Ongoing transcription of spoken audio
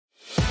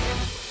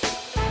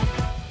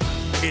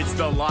It's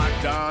the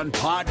Locked On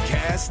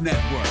Podcast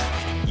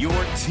Network, your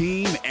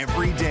team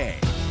every day.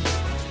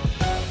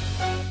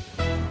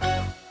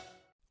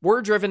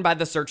 We're driven by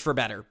the search for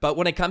better, but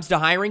when it comes to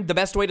hiring, the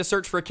best way to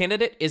search for a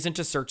candidate isn't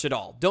to search at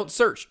all. Don't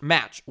search,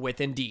 match with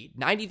Indeed.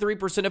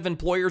 93% of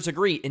employers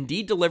agree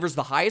Indeed delivers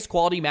the highest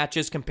quality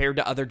matches compared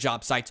to other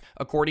job sites,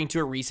 according to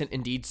a recent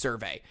Indeed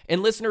survey.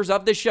 And listeners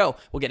of this show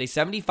will get a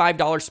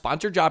 $75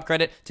 sponsored job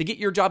credit to get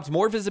your jobs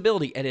more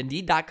visibility at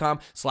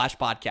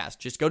Indeed.com/podcast.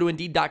 Just go to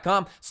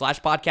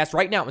Indeed.com/podcast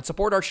right now and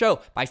support our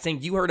show by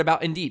saying you heard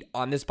about Indeed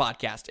on this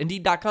podcast.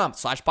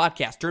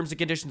 Indeed.com/podcast. Terms and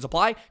conditions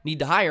apply. Need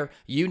to hire?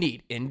 You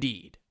need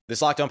Indeed.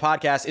 This Locked On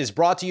Podcast is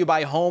brought to you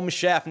by Home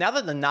Chef. Now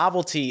that the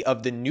novelty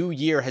of the new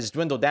year has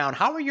dwindled down,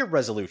 how are your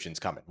resolutions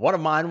coming? One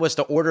of mine was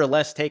to order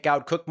less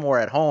takeout, cook more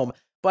at home,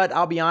 but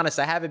I'll be honest,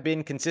 I haven't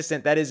been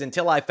consistent. That is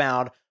until I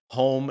found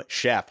Home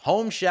Chef.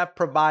 Home Chef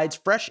provides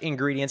fresh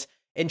ingredients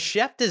and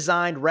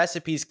chef-designed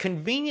recipes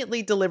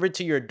conveniently delivered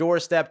to your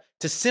doorstep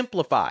to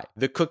simplify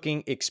the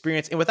cooking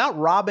experience and without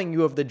robbing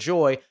you of the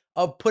joy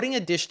of putting a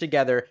dish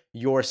together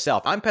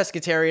yourself. I'm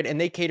pescatarian and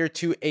they cater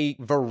to a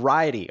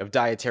variety of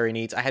dietary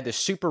needs. I had this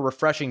super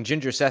refreshing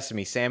ginger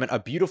sesame salmon, a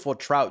beautiful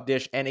trout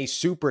dish, and a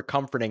super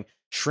comforting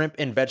shrimp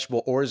and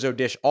vegetable orzo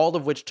dish, all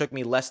of which took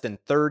me less than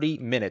 30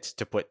 minutes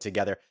to put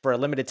together. For a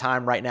limited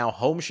time right now,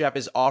 Home Chef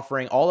is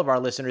offering all of our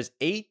listeners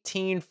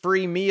 18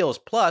 free meals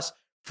plus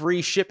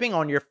free shipping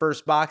on your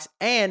first box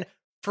and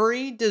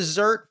free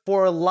dessert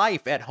for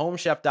life at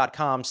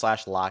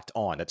homechef.com/locked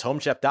on. That's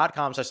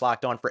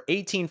homechef.com/locked on for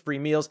 18 free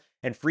meals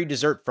and free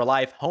dessert for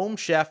life.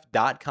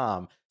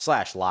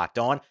 Homechef.com/locked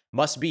on.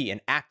 Must be an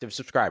active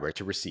subscriber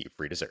to receive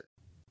free dessert.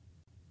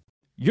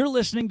 You're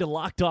listening to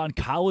Locked On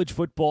College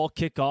Football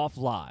Kickoff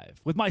Live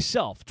with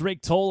myself,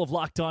 Drake Toll of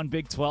Locked On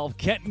Big 12,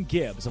 Kenton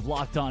Gibbs of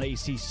Locked On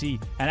ACC,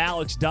 and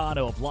Alex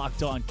Dono of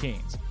Locked On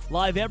Canes.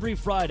 Live every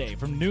Friday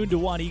from noon to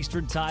 1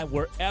 Eastern Time,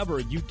 wherever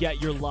you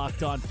get your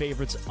Locked On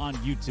favorites on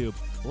YouTube.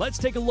 Let's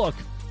take a look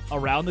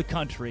around the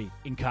country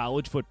in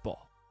college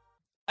football.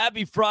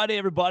 Happy Friday,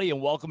 everybody,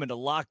 and welcome into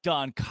Locked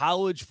On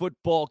College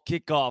Football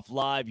Kickoff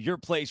Live, your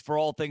place for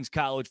all things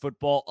college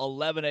football,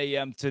 11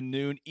 a.m. to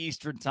noon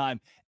Eastern Time,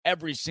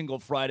 every single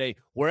Friday,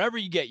 wherever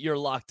you get your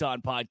Locked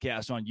On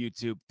podcast on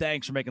YouTube.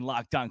 Thanks for making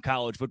Locked On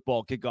College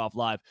Football Kickoff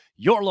Live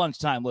your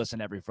lunchtime listen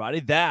every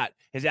Friday. That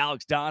is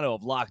Alex Dono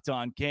of Locked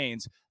On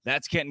Canes.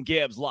 That's Kenton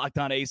Gibbs, Locked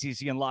On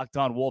ACC and Locked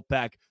On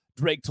Wolfpack.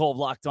 Drake Toll of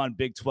Locked On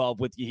Big 12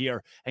 with you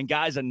here. And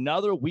guys,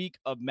 another week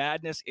of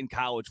madness in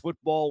college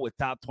football with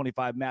top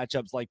 25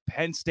 matchups like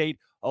Penn State,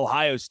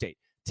 Ohio State,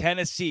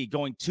 Tennessee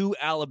going to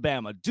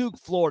Alabama, Duke,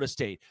 Florida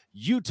State,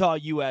 Utah,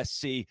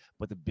 USC.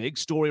 But the big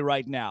story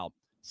right now,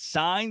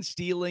 sign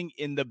stealing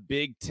in the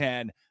Big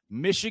Ten.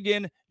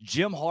 Michigan,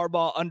 Jim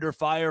Harbaugh under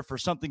fire for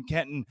something,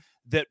 Kenton,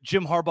 that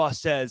Jim Harbaugh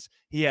says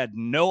he had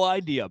no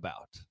idea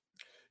about.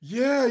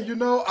 Yeah,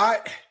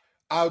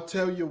 I'll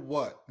tell you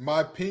what,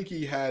 my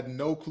pinky had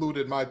no clue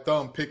that my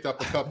thumb picked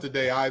up a cup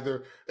today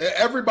either.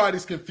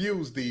 Everybody's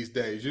confused these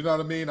days. You know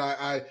what I mean?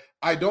 I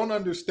don't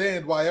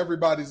understand why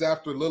everybody's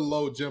after little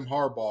old Jim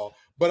Harbaugh,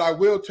 but I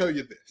will tell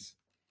you this.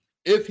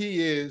 If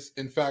he is,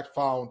 in fact,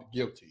 found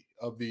guilty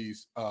of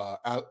these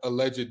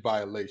alleged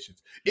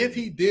violations, if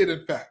he did,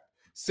 in fact,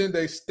 send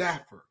a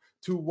staffer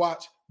to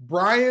watch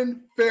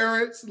Brian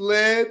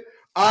Ferentz-led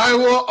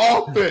Iowa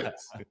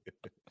offense,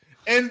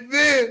 and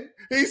then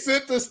he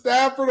sent the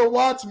staffer to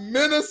watch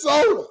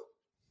Minnesota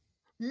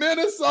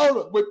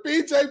with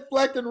PJ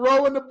Fleck and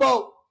rowing the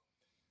boat.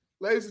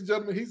 Ladies and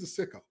gentlemen, he's a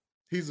sicko.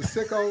 He's a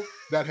sicko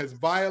that has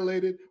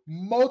violated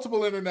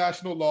multiple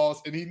international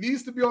laws, and he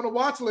needs to be on the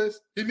watch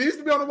list. He needs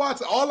to be on the watch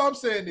list. All I'm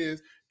saying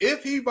is,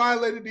 if he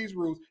violated these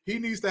rules, he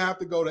needs to have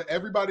to go to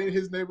everybody in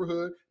his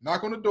neighborhood,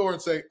 knock on the door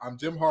and say, I'm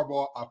Jim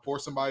Harbaugh. I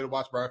forced somebody to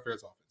watch Brian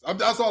Ferentz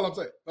offense. That's all I'm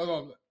saying. That's all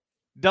I'm saying.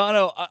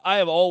 Dono, I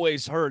have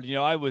always heard,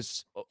 I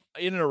was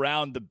in and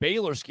around the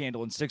Baylor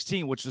scandal in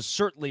 2016, which was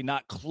certainly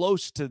not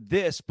close to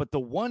this, but the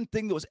one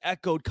thing that was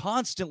echoed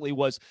constantly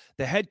was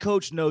the head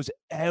coach knows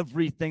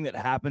everything that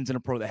happens in a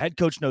pro. The head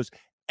coach knows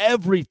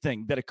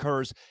everything that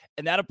occurs,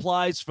 and that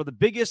applies for the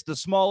biggest, the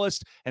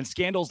smallest, and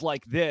scandals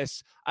like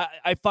this.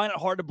 I find it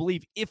hard to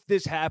believe if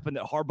this happened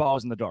that Harbaugh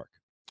was in the dark.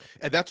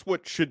 And that's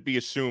what should be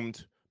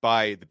assumed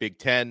by the Big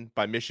Ten,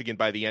 by Michigan,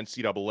 by the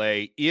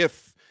NCAA,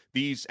 if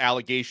these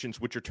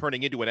allegations, which are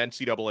turning into an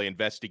NCAA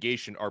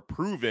investigation, are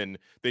proven,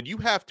 then you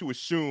have to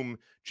assume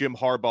Jim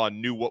Harbaugh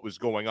knew what was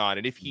going on.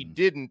 And if he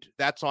didn't,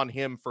 that's on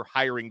him for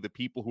hiring the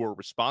people who are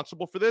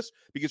responsible for this.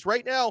 Because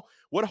right now,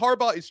 what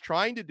Harbaugh is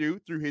trying to do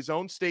through his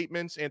own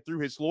statements and through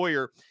his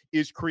lawyer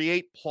is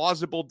create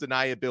plausible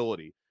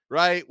deniability,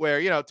 right?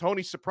 Where,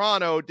 Tony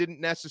Soprano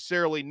didn't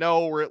necessarily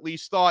know, or at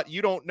least thought,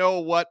 you don't know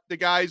what the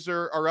guys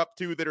are up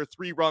to that are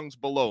 3 rungs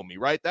below me,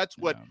 right? That's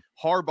what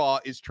Harbaugh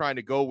is trying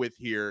to go with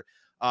here.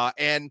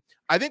 And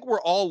I think we're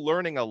all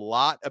learning a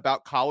lot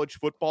about college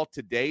football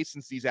today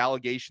since these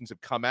allegations have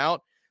come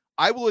out.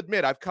 I will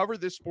admit, I've covered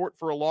this sport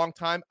for a long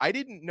time. I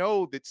didn't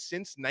know that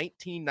since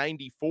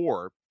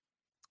 1994,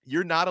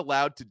 you're not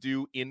allowed to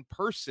do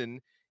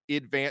in-person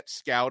advanced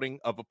scouting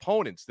of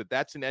opponents,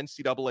 that's an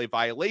NCAA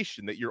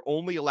violation, that you're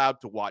only allowed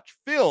to watch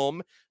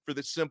film for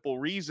the simple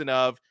reason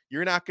of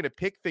you're not going to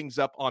pick things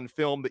up on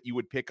film that you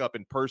would pick up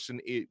in person,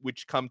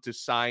 which come to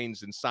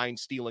signs and sign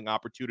stealing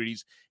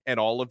opportunities and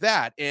all of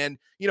that. And,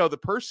 the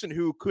person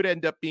who could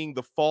end up being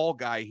the fall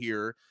guy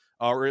here,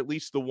 or at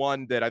least the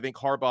one that I think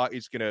Harbaugh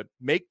is going to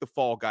make the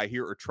fall guy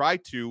here or try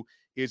to,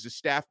 is a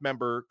staff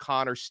member,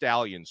 Connor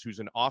Stallions, who's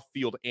an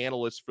off-field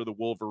analyst for the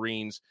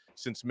Wolverines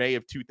since May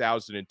of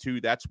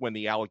 2002. That's when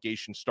the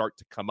allegations start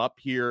to come up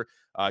here.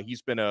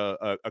 He's been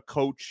a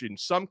coach in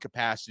some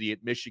capacity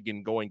at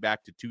Michigan going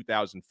back to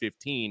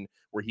 2015,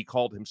 where he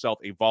called himself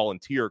a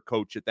volunteer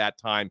coach at that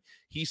time.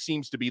 He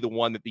seems to be the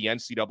one that the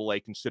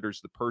NCAA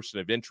considers the person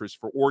of interest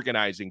for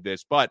organizing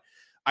this. But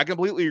I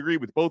completely agree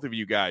with both of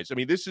you guys. I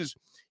mean,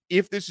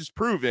 if this is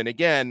proven,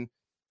 again,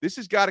 this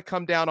has got to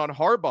come down on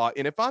Harbaugh.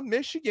 And if I'm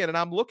Michigan and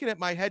I'm looking at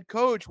my head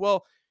coach,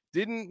 well,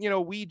 didn't,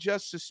 we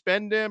just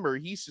suspend him, or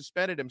he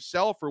suspended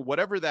himself, or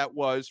whatever that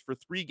was, for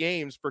 3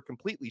 games for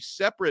completely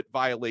separate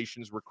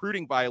violations,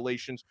 recruiting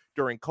violations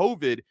during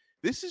COVID?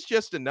 This is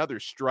just another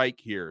strike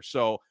here.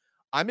 So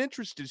I'm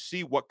interested to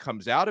see what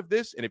comes out of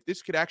this, and if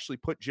this could actually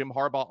put Jim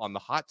Harbaugh on the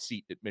hot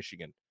seat at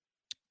Michigan.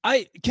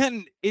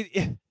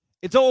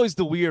 It's always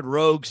the weird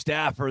rogue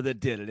staffer that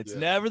did it. It's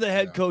never the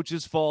head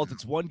coach's fault.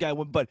 It's one guy.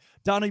 But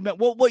Donnie,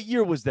 what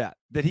year was that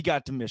he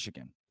got to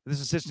Michigan?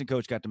 This assistant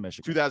coach got to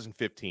Michigan.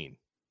 2015.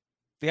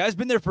 The guy's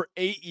been there for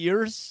 8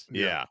 years.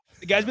 Yeah.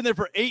 The guy's been there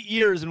for 8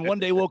 years, and one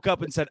day woke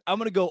up and said, I'm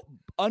going to go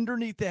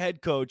underneath the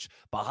head coach,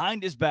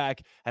 behind his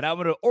back, and I'm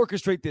going to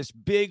orchestrate this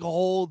big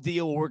whole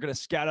deal where we're going to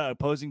scout out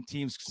opposing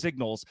teams'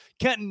 signals.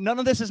 Kenton, none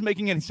of this is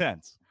making any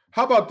sense.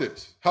 How about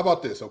this,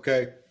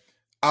 okay?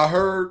 I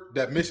heard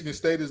that Michigan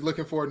State is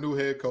looking for a new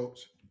head coach.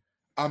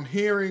 I'm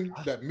hearing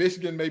that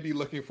Michigan may be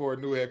looking for a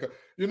new head coach.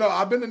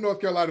 I've been in North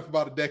Carolina for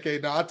about a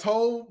decade now. I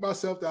told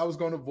myself that I was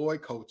going to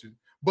avoid coaching.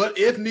 But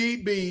if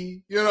need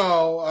be,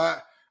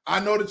 I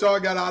know that y'all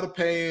got out of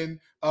paying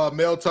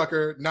Mel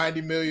Tucker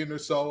 $90 million or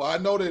so. I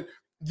know that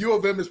U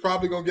of M is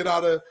probably going to get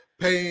out of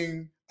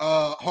paying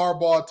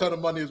Harbaugh a ton of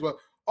money as well.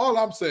 All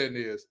I'm saying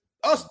is,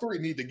 us three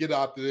need to get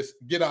out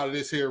of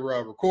this here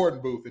recording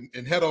booth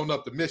and head on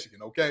up to Michigan,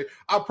 okay?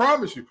 I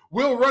promise you,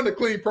 we'll run a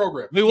clean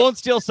program. We won't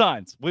steal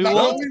signs. We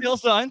won't steal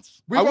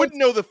signs. I wouldn't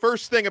know the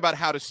first thing about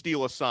how to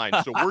steal a sign,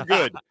 so we're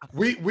good.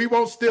 We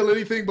won't steal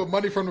anything but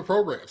money from the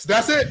programs.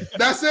 That's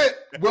it.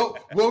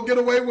 We'll get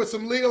away with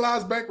some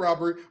legalized bank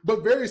robbery.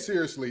 But very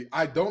seriously,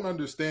 I don't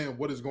understand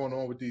what is going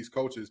on with these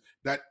coaches,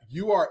 that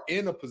you are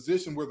in a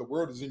position where the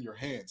world is in your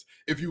hands.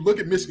 If you look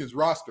at Michigan's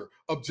roster,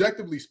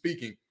 objectively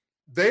speaking,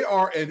 they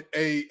are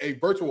a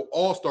virtual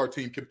all-star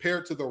team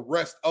compared to the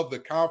rest of the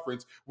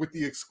conference, with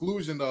the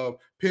exclusion of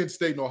Penn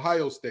State and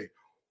Ohio State.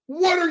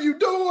 What are you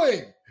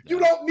doing? You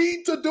don't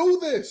need to do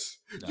this.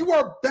 You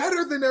are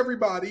better than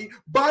everybody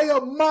by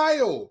a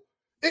mile.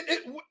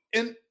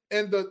 And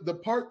the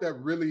part that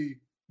really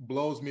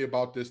blows me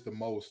about this the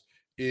most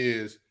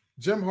is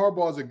Jim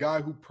Harbaugh is a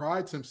guy who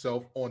prides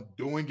himself on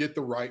doing it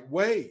the right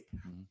way,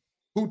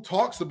 who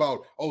talks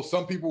about,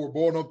 some people were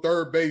born on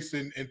third base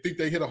and think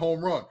they hit a home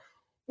run.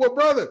 Well,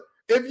 brother,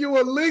 if you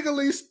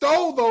illegally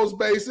stole those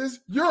bases,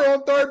 you're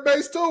on third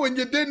base too, and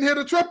you didn't hit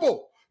a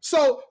triple.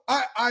 So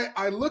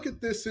I look at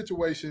this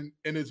situation,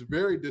 and it's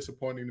very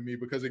disappointing to me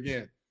because,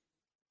 again,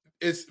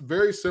 it's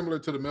very similar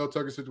to the Mel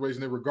Tucker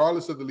situation. And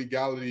regardless of the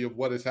legality of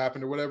what has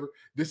happened or whatever,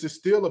 this is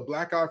still a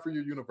black eye for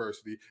your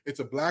university.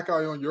 It's a black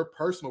eye on your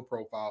personal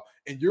profile,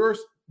 and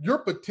you're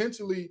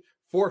potentially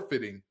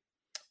forfeiting,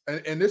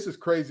 and this is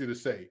crazy to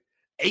say,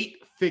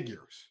 8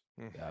 figures.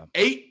 Yeah.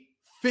 8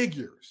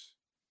 figures.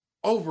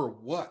 Over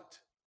what?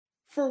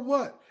 For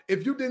what?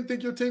 If you didn't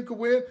think your team could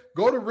win,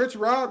 go to Rich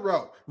Rod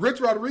route.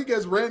 Rich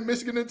Rodriguez ran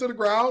Michigan into the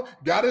ground,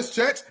 got his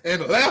checks,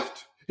 and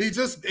left.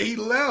 He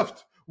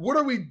left. What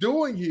are we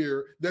doing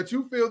here that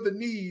you feel the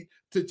need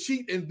to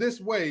cheat in this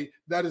way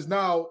that is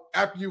now,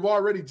 after you've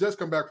already just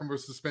come back from a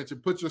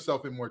suspension, put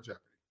yourself in more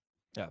jeopardy?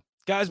 Yeah.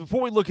 Guys, before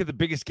we look at the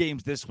biggest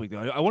games this week, though,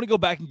 I want to go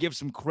back and give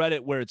some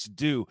credit where it's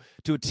due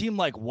to a team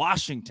like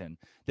Washington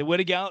that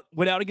went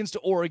out against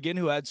Oregon,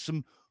 who had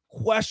some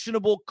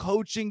questionable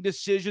coaching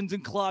decisions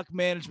and clock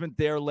management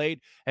there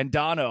late. And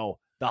Dono,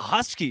 the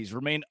Huskies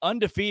remain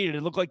undefeated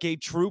and look like a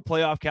true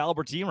playoff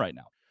caliber team right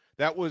now.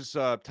 That was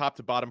top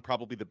to bottom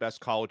probably the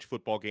best college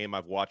football game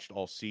I've watched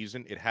all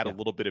season. It had a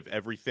little bit of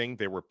everything.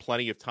 There were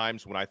plenty of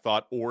times when I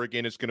thought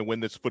Oregon is going to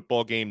win this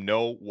football game.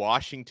 No,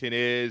 Washington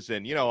is.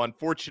 And,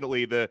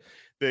 unfortunately, the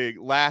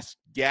last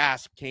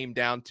gasp came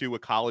down to a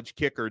college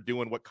kicker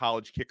doing what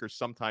college kickers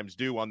sometimes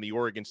do on the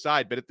Oregon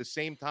side. But at the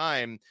same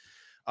time,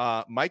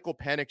 Michael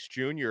Penix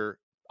Jr.,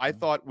 I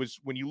thought was,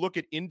 when you look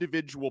at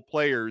individual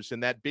players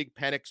and that big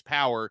Penix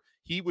power,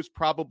 he was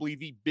probably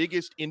the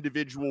biggest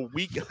individual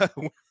week.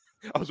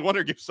 I was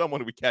wondering if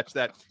someone would catch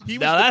that.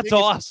 That's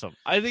awesome.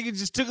 I think it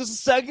just took us a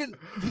second.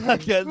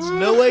 There's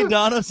no way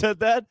Dono said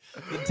that.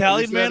 The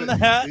Italian man in the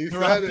hat.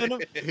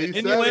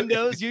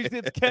 Innuendos. Usually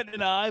it's Ken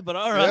and I, but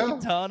all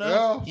right,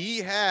 Dono. He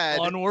had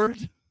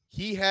onward.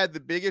 he had the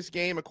biggest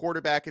game a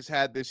quarterback has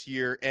had this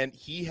year, and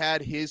he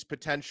had his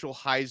potential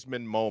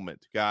Heisman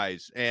moment,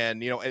 guys.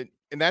 And,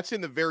 and that's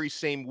in the very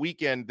same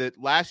weekend that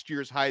last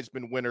year's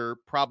Heisman winner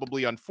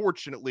probably,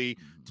 unfortunately,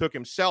 took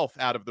himself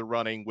out of the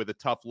running with a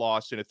tough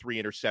loss in a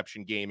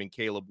 3-interception game in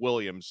Caleb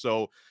Williams.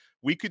 So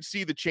we could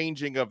see the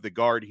changing of the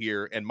guard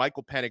here, and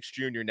Michael Penix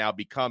Jr. now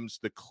becomes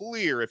the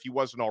clear, if he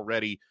wasn't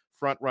already,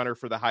 front runner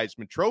for the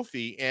Heisman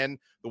Trophy. And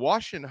the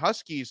Washington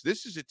Huskies,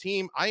 this is a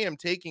team I am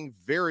taking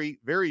very,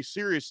 very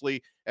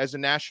seriously as a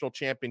national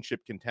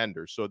championship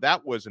contender. So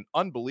that was an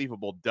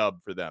unbelievable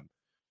dub for them.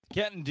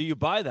 Kenton, do you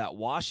buy that?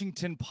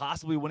 Washington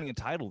possibly winning a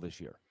title this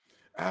year?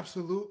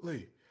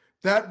 Absolutely.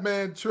 That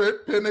man,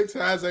 Trent Penix,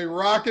 has a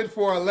rocket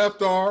for a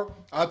left arm.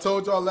 I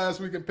told y'all last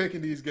week in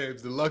picking these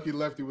games, the lucky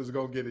lefty was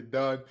going to get it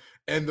done.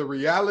 And the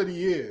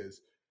reality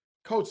is,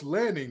 Coach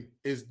Lanning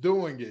is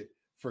doing it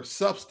for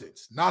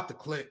substance, not the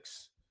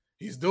clicks.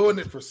 He's doing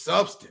it for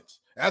substance.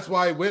 That's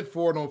why he went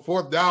for it on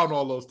 4th down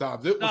all those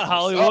times. It was not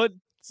Hollywood.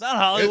 It's not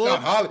Hollywood. It's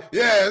not Hollywood.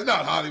 Yeah, it's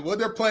not Hollywood.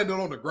 They're playing it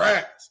on the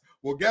grass.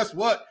 Well, guess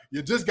what?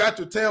 You just got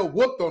your tail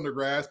whooped on the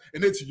grass,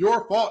 and it's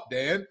your fault,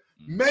 Dan.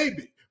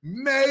 Maybe,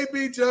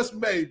 just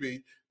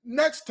maybe,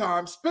 next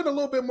time, spend a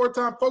little bit more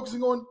time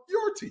focusing on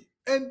your team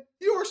and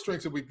your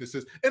strengths and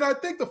weaknesses. And I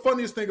think the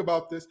funniest thing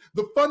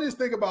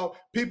about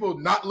people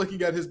not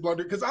looking at his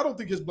blunder, because I don't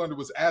think his blunder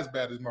was as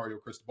bad as Mario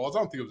Cristobal's. I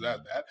don't think it was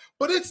as bad,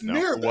 but it's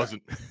near that.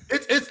 Wasn't.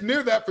 It's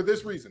near that for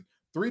this reason.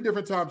 3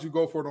 different times you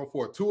go for it on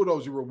 4. 2 of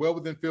those you were well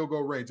within field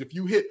goal range. If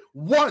you hit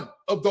one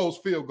of those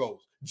field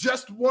goals,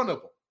 just one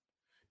of them,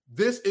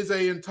 this is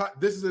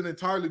an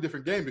entirely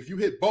different game. If you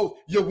hit both,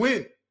 you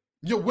win.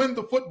 You win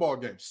the football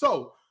game.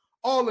 So,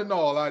 all in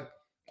all,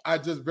 I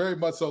just very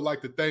much so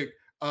like to thank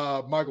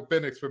Michael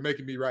Penix for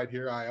making me right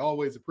here. I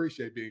always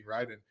appreciate being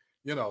right. And,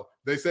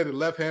 they say that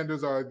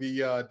left-handers are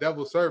the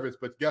devil's servants,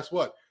 but guess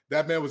what?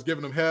 That man was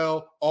giving them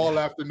hell all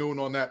afternoon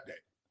on that day.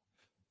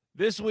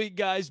 This week,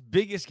 guys,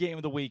 biggest game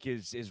of the week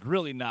is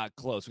really not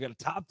close. We got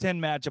a top 10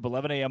 matchup,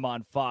 11 a.m.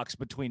 on Fox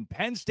between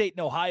Penn State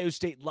and Ohio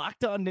State.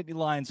 Locked On Nittany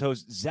Lions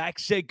host Zach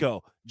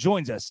Seiko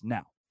joins us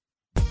now.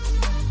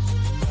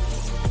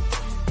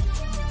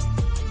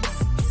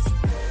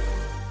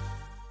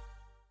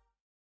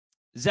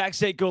 Zach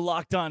Seiko,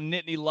 Locked On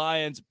Nittany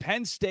Lions,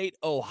 Penn State,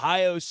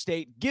 Ohio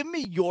State. Give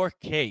me your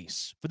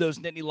case for those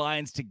Nittany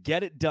Lions to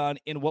get it done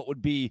in what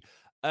would be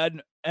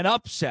an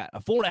upset,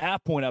 a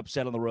 4.5-point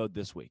upset on the road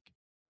this week.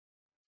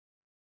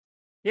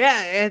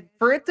 Yeah, and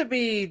for it to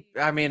be,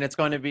 it's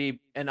going to be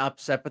an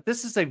upset, but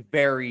this is a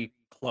very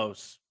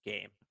close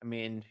game.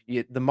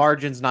 The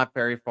margin's not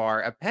very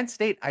far. Penn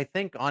State, I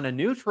think, on a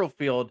neutral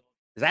field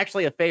is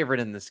actually a favorite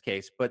in this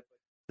case, but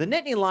the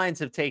Nittany Lions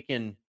have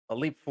taken a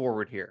leap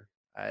forward here.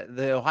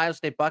 The Ohio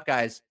State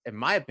Buckeyes, in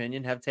my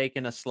opinion, have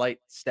taken a slight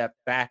step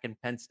back, and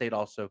Penn State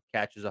also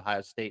catches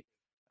Ohio State.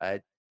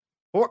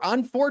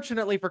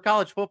 Unfortunately for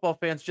college football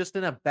fans, just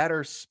in a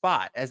better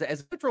spot. As a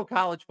neutral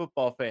college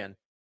football fan,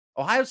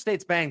 Ohio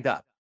State's banged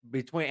up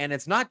and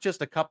it's not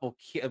just a couple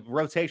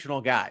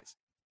rotational guys.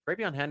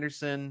 Travion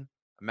Henderson,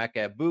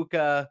 Emeka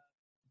Egbuka,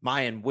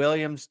 Mayan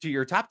Williams, to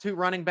your top 2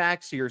 running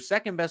backs, to your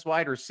second best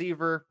wide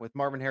receiver with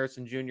Marvin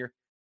Harrison Jr.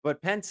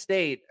 But Penn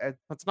State,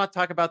 let's not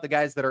talk about the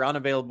guys that are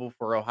unavailable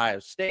for Ohio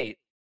State.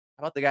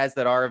 How about the guys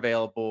that are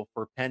available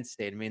for Penn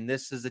State?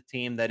 This is a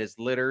team that is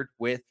littered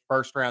with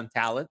first-round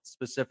talent,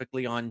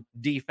 specifically on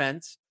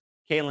defense.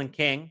 Kalen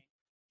King,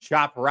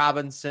 Chop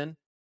Robinson.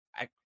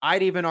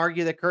 I'd even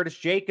argue that Curtis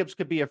Jacobs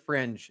could be a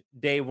fringe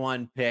day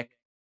 1 pick.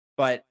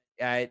 But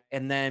and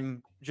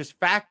then just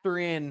factor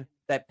in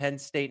that Penn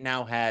State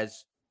now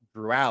has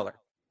Drew Aller,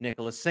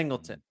 Nicholas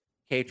Singleton,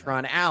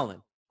 Katron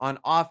Allen. On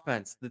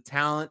offense, the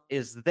talent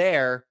is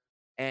there,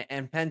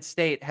 and Penn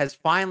State has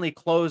finally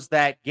closed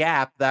that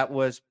gap that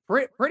was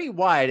pretty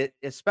wide,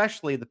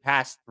 especially the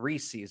past 3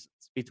 seasons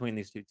between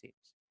these two teams.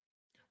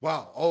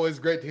 Wow, always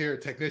great to hear a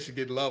technician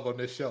get love on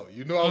this show.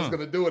 You know I was going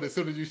to do it as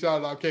soon as you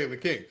shouted out Kalen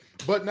King.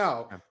 But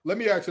now, let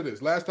me ask you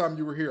this. Last time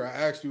you were here, I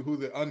asked you who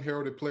the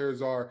unheralded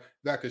players are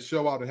that could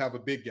show out and have a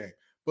big game.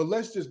 But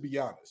let's just be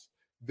honest.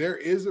 There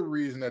is a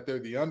reason that they're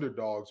the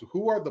underdogs.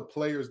 Who are the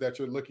players that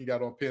you're looking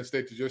at on Penn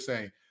State that you're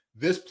saying,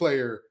 this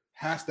player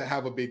has to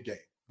have a big game?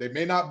 They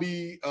may not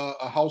be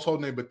a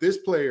household name, but this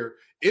player,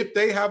 if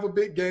they have a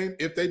big game,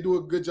 if they do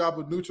a good job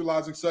of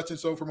neutralizing such and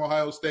so from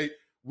Ohio State,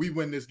 we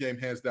win this game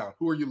hands down.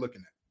 Who are you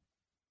looking at?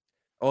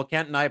 Well,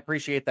 Kenton, I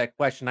appreciate that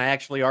question. I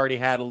actually already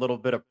had a little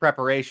bit of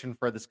preparation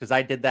for this because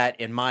I did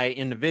that in my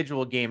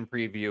individual game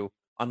preview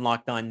on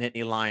Locked On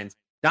Nittany Lions.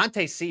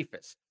 Dante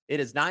Cephas. It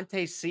is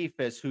Dante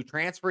Cephas who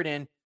transferred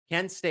in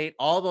Kent State,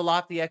 all the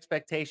lofty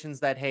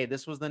expectations that, hey,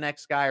 this was the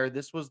next guy or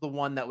this was the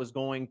one that was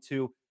going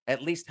to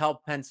at least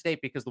help Penn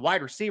State because the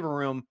wide receiver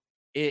room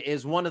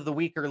is one of the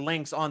weaker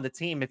links on the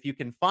team if you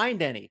can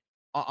find any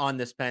on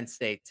this Penn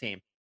State team.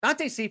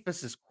 Dante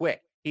Cephas is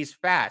quick. He's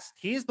fast.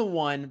 He's the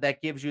one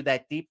that gives you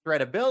that deep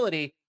threat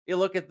ability. You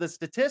look at the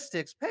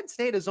statistics, Penn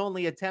State has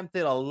only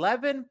attempted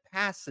 11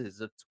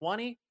 passes of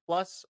 20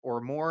 plus or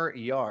more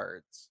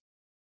yards.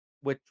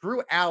 with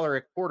Drew Aller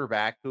at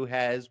quarterback, who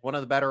has one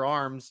of the better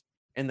arms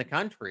in the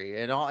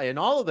country, in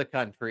all of the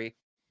country,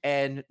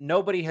 and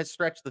nobody has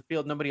stretched the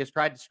field. Nobody has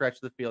tried to stretch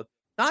the field.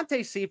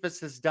 Dante Cephas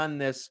has done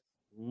this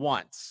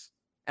once.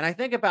 And I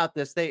think about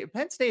this.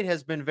 Penn State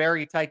has been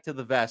very tight to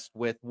the vest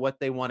with what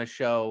they want to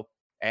show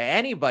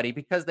anybody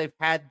because they've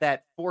had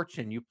that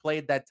fortune. You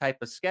played that type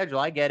of schedule.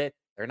 I get it.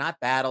 They're not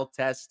battle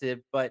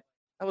tested, but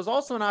that was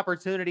also an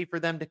opportunity for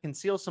them to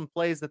conceal some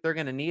plays that they're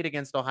going to need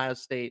against Ohio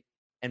State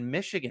and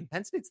Michigan.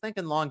 Penn State's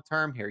thinking long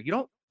term here.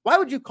 Why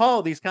would you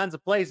call these kinds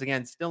of plays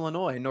against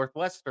Illinois,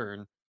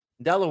 Northwestern,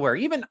 Delaware,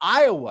 even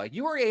Iowa?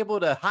 You were able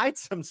to hide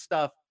some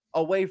stuff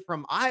away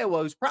from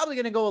Iowa, who's probably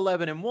going to go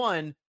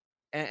 11-1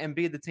 and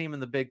be the team in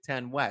the Big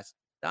Ten West.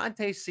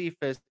 Dante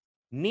Cephas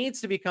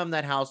needs to become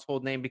that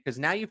household name because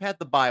now you've had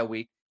the bye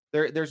week.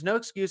 There's no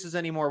excuses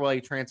anymore. Well,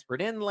 he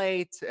transferred in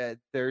late.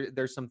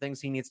 There's some things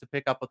he needs to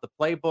pick up with the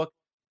playbook.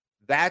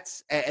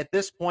 That's at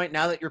this point,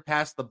 now that you're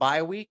past the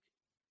bye week,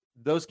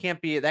 that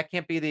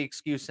can't be the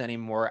excuse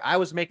anymore. I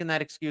was making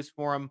that excuse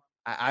for him.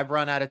 I've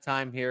run out of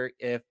time here.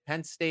 If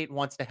Penn State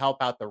wants to help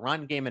out the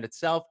run game in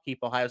itself, keep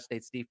Ohio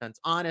State's defense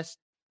honest,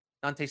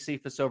 Dante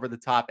Cephas over the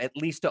top, at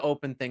least to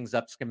open things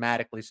up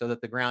schematically so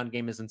that the ground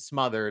game isn't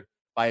smothered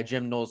by a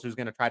Jim Knowles who's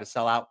going to try to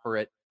sell out for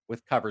it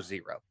with cover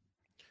 0.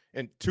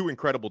 And two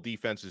incredible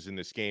defenses in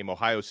this game.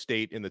 Ohio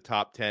State in the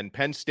top 10,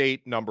 Penn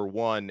State number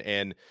 1,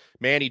 and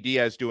Manny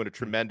Diaz doing a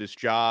tremendous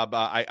job.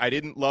 I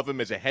didn't love him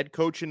as a head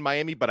coach in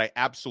Miami, but I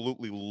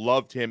absolutely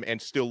loved him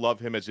and still love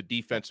him as a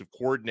defensive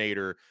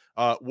coordinator.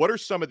 What are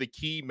some of the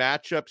key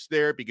matchups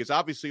there? Because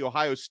obviously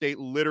Ohio State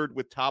littered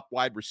with top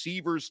wide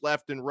receivers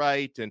left and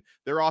right, and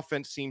their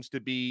offense seems to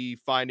be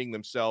finding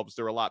themselves.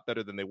 They're a lot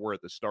better than they were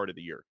at the start of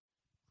the year.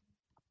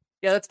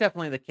 Yeah, that's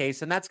definitely the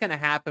case, and that's going to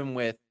happen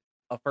with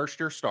a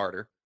first-year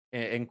starter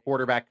in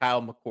quarterback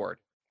Kyle McCord,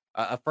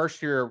 a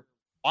first-year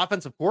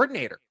offensive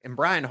coordinator in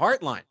Brian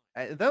Hartline.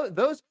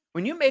 Those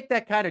when you make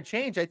that kind of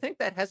change, I think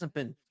that hasn't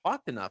been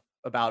talked enough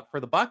about for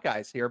the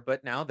Buckeyes here,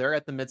 but now they're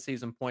at the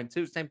midseason point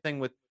too. Same thing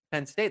with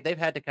Penn State. They've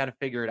had to kind of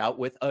figure it out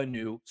with a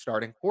new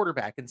starting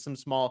quarterback and some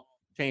small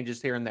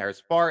changes here and there. As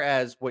far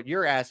as what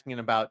you're asking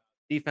about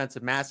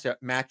defensive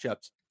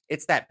matchups,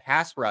 it's that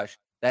pass rush,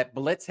 that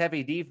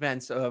blitz-heavy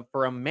defense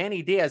from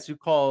Manny Diaz, who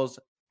calls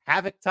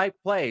havoc-type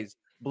plays.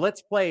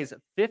 Blitz plays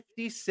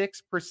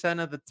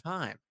 56% of the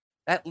time.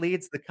 That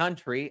leads the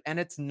country, and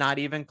it's not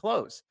even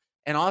close.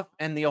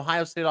 And the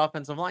Ohio State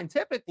offensive line,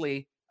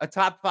 typically a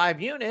top 5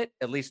 unit,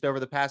 at least over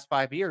the past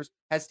 5 years,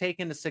 has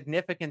taken a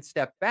significant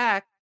step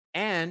back,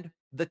 and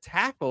the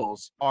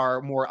tackles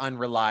are more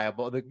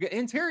unreliable. The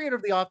interior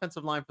of the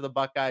offensive line for the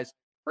Buckeyes,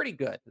 pretty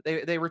good.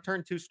 They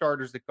returned 2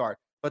 starters at guard.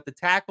 But the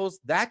tackles,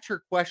 that's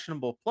your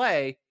questionable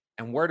play.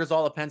 And where does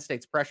all of Penn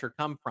State's pressure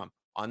come from?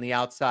 On the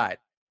outside,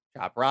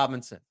 Chop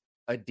Robinson,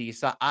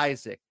 Adisa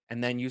Isaac,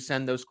 and then you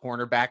send those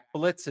cornerback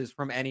blitzes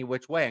from any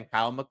which way. And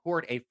Kyle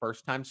McCord, a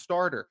first-time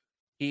starter.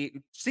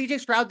 CJ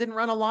Stroud didn't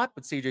run a lot,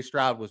 but CJ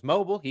Stroud was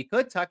mobile. He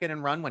could tuck it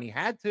and run when he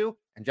had to.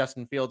 And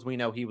Justin Fields, we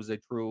know he was a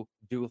true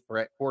dual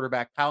threat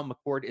quarterback. Kyle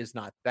McCord is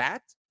not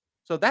that.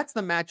 So that's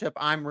the matchup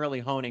I'm really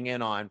honing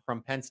in on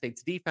from Penn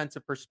State's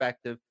defensive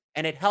perspective.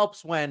 And it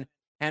helps when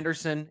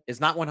Henderson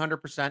is not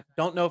 100%.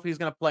 Don't know if he's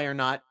going to play or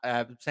not.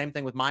 Same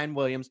thing with Mayan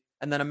Williams.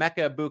 And then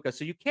Emeka Egbuka.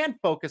 So you can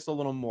focus a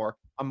little more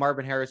on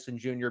Marvin Harrison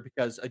Jr.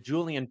 because a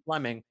Julian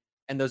Fleming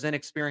and those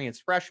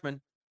inexperienced freshmen,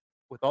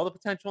 with all the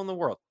potential in the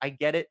world, I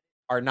get it,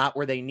 are not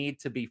where they need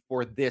to be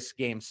for this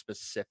game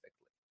specifically.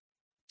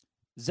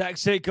 Zach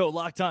Seiko,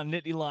 Locked On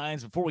Nittany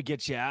Lions. Before we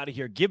get you out of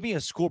here, give me a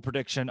score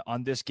prediction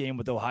on this game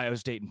with Ohio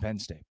State and Penn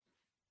State.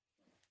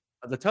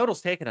 The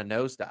total's taken a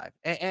nosedive,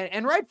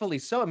 and rightfully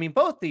so. I mean,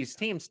 both these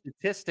teams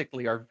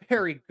statistically are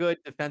very good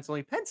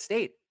defensively. Penn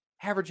State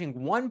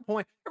averaging 1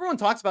 point. Everyone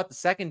talks about the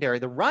secondary.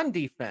 The run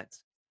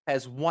defense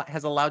has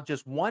allowed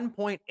just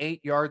 1.8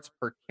 yards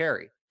per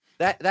carry.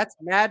 That's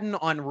Madden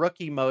on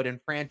rookie mode and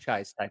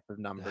franchise type of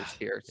numbers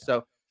here. Yeah.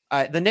 So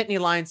the Nittany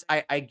Lions,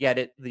 I get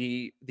it.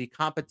 The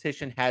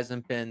competition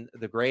hasn't been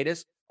the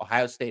greatest.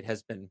 Ohio State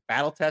has been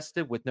battle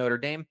tested with Notre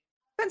Dame.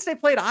 Penn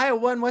State played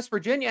Iowa and West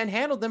Virginia and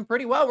handled them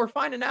pretty well. We're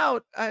finding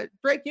out,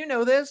 Drake, you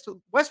know this.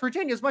 West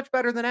Virginia is much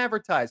better than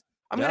advertised.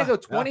 I'm going to go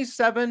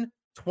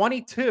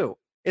 27-22.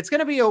 It's going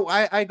to be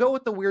I go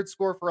with the weird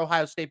score for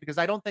Ohio State because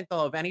I don't think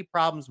they'll have any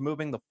problems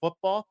moving the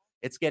football.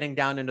 It's getting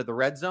down into the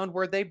red zone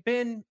where they've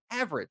been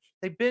average.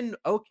 They've been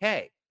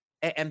okay.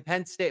 And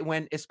Penn State,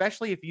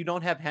 especially if you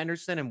don't have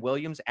Henderson and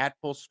Williams at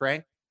full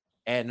strength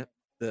and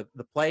the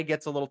play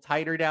gets a little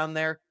tighter down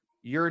there,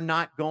 you're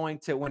not going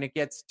to, when it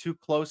gets too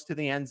close to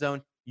the end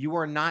zone, you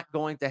are not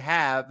going to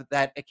have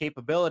that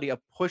capability of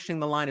pushing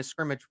the line of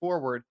scrimmage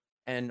forward.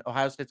 And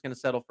Ohio State's going to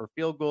settle for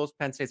field goals.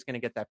 Penn State's going to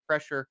get that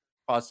pressure,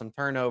 cause some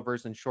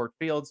turnovers and short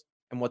fields.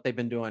 And what they've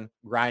been doing,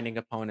 grinding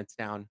opponents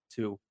down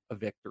to a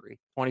victory.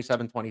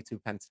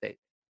 27-22 Penn State.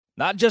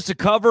 Not just a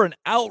cover, an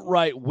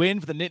outright win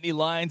for the Nittany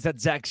Lions.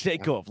 That's Zach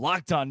Seiko of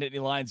Locked On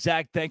Nittany Lions.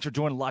 Zach, thanks for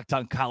joining Locked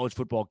On College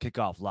Football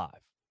Kickoff Live.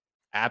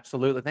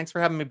 Absolutely. Thanks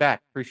for having me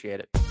back. Appreciate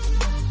it.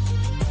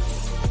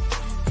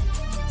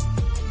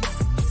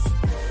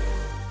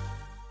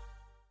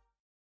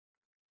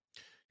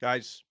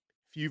 Guys,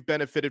 if you've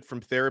benefited from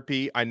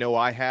therapy, I know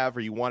I have, or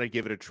you want to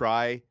give it a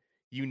try,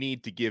 you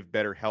need to give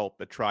BetterHelp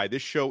a try.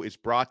 This show is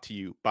brought to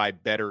you by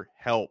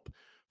BetterHelp.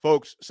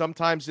 Folks,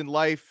 sometimes in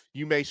life,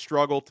 you may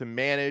struggle to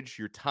manage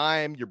your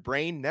time. Your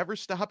brain never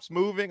stops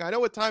moving. I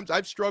know at times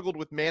I've struggled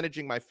with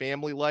managing my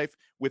family life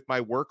with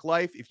my work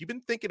life. If you've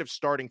been thinking of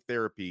starting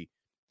therapy,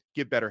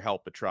 give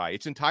BetterHelp a try.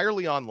 It's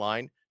entirely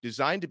online,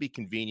 designed to be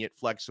convenient,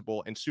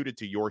 flexible, and suited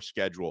to your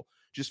schedule.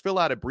 Just fill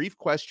out a brief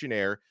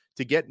questionnaire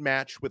to get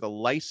matched with a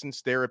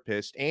licensed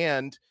therapist.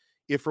 And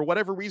if for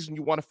whatever reason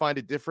you want to find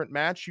a different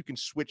match, you can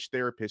switch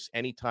therapists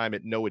anytime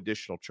at no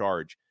additional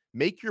charge.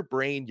 Make your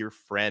brain your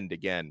friend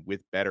again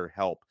with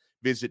BetterHelp.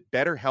 Visit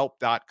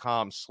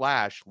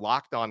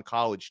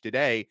betterhelp.com/lockedoncollege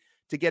today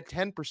to get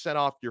 10%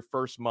 off your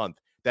first month.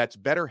 That's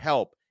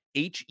BetterHelp,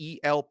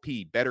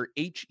 H-E-L-P,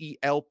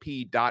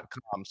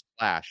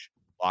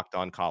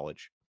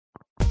 betterhelp.com/lockedoncollege.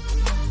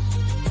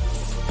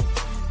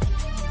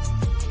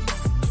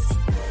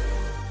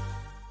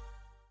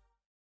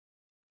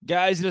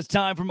 Guys, it is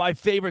time for my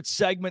favorite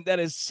segment. That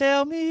is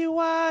Tell Me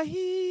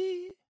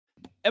Why.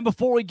 And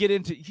before we get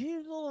into,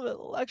 here's a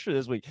little bit extra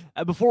this week.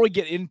 And before we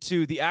get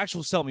into the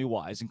actual Tell Me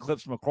Whys and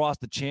clips from across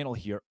the channel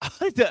here,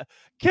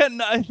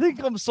 Ken, I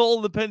think I'm sold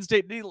on the Penn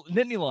State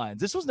Nittany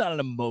Lions. This was not an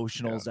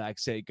emotional Zach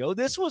Sako.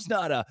 This was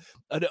not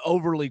an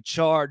overly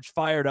charged,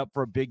 fired up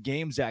for a big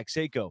game Zach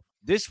Sako.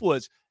 This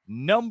was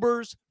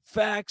numbers,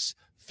 facts,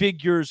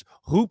 figures,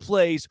 who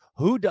plays,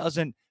 who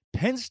doesn't.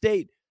 Penn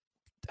State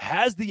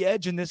has the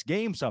edge in this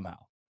game somehow.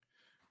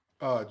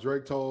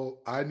 Drake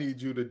Toll, I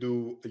need you to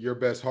do your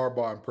best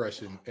Harbaugh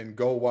impression and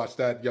go watch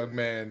that young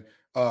man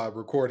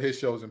record his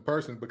shows in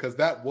person, because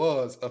that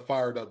was a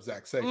fired up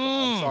Zach Sako.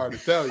 I'm sorry to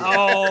tell you.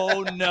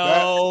 Oh,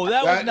 no.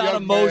 that was not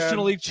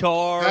emotionally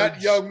charged.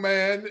 That young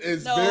man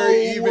is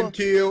very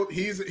even-keeled.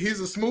 He's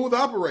a smooth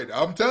operator.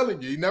 I'm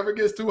telling you. He never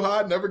gets too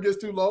high, never gets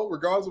too low.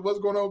 Regardless of what's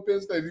going on with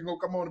Penn State, he's going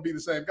to come on and be the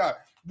same guy.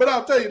 But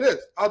I'll tell you this.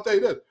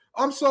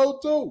 I'm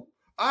sold too.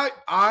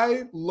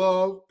 I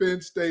love Penn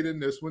State in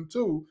this one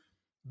too,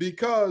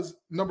 because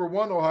number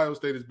one, Ohio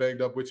State is banged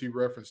up, which he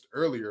referenced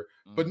earlier.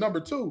 But number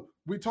two,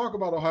 we talk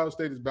about Ohio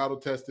State is battle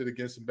tested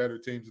against some better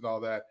teams and all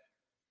that.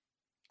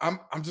 I'm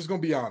just gonna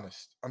be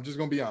honest.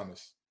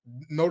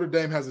 Notre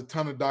Dame has a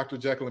ton of Dr.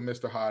 Jekyll and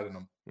Mr. Hyde in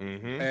them.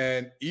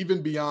 And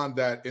even beyond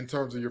that, in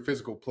terms of your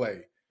physical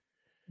play,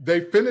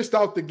 they finished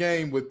out the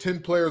game with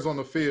 10 players on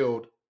the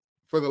field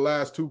for the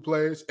last two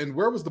plays. And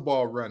where was the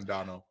ball run,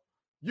 Dono?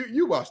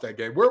 You watched that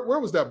game. Where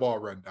was that ball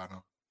run,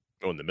 Dono?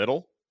 Oh, in the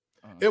middle?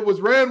 It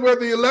was ran where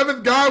the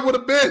 11th guy would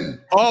have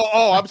been.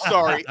 Oh, I'm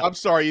sorry. Where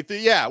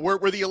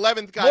the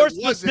 11th guy was.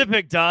 More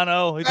specific,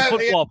 Dono. He's a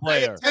football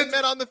player. 10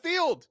 men on the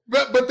field.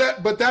 But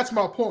that's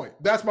my point.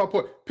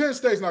 Penn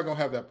State's not going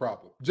to have that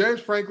problem. James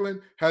Franklin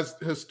has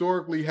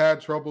historically had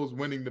troubles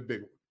winning the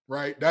big one,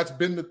 right? That's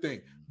been the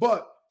thing.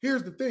 But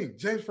here's the thing.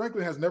 James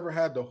Franklin has never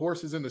had the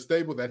horses in the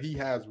stable that he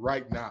has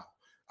right now.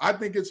 I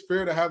think it's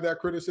fair to have that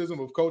criticism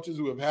of coaches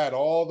who have had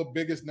all the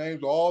biggest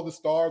names, all the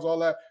stars, all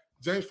that.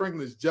 James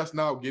Franklin is just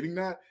now getting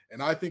that,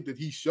 and I think that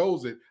he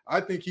shows it.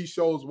 I think he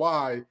shows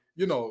why,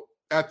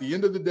 at the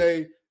end of the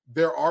day,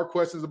 there are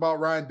questions about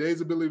Ryan Day's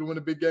ability to win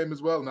a big game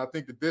as well, and I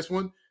think that this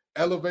one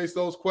elevates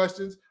those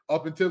questions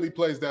up until he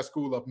plays that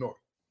school up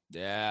north.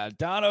 Yeah,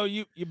 Dono,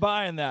 you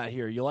buying that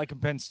here. You like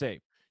Penn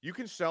State. You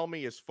can sell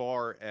me as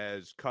far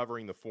as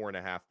covering the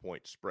 4.5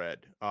 point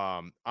spread.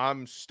 I'm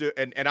going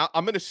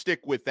to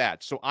stick with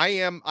that. So I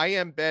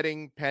am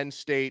betting Penn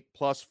State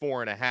plus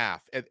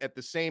 4.5. At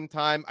the same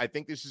time, I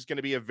think this is going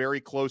to be a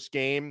very close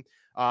game.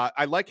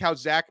 I like how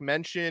Zach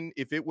mentioned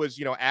if it was,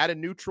 at a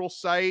neutral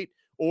site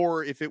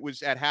or if it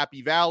was at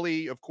Happy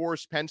Valley, of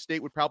course, Penn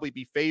State would probably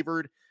be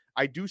favored.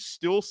 I do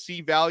still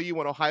see value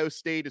when Ohio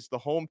State is the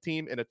home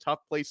team in a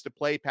tough place to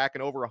play,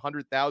 packing over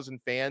 100,000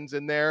 fans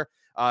in there.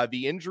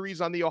 The injuries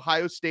on the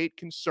Ohio State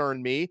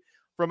concern me.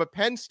 From a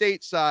Penn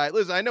State side,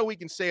 listen, I know we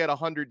can say it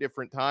 100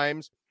 different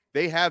times.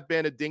 They have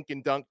been a dink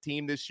and dunk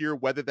team this year,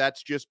 whether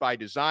that's just by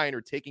design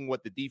or taking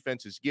what the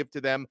defenses give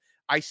to them.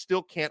 I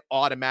still can't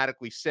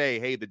automatically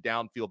say, hey, the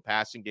downfield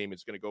passing game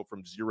is going to go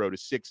from 0 to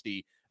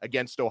 60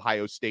 against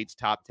Ohio State's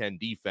top 10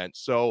 defense.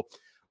 So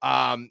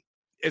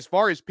as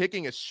far as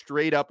picking a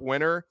straight up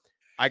winner,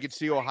 I could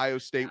see Ohio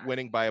State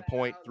winning by a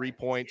point, 3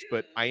 points,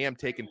 but I am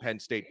taking Penn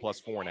State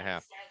plus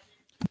 4.5.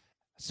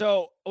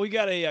 So we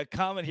got a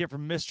comment here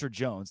from Mr.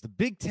 Jones. The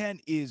Big Ten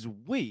is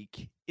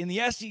weak. In the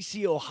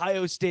SEC,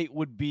 Ohio State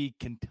would be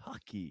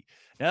Kentucky.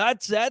 Now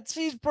that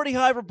seems pretty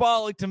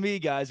hyperbolic to me,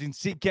 guys. You can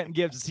see Kenton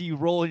Gibbs and see you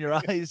rolling your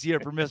eyes here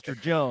for Mr.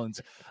 Jones.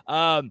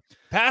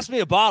 Pass me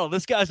a bottle.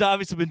 This guy's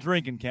obviously been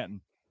drinking, Kenton.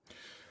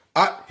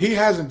 He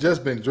hasn't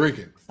just been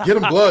drinking. Get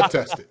him blood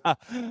tested.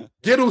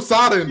 Get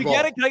USADA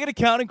involved. Can I get a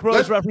Counting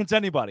Crows reference?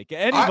 Anybody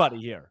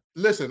here?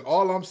 Listen,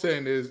 all I'm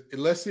saying is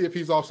let's see if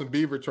he's off some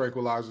beaver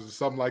tranquilizers or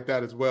something like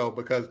that as well,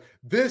 because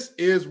this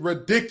is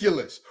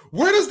ridiculous.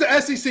 Where does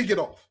the SEC get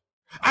off?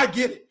 I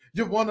get it.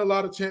 You've won a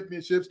lot of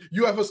championships.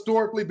 You have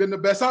historically been the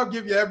best. I'll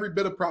give you every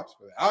bit of props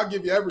for that. I'll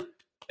give you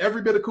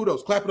every bit of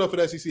kudos. Clap it up for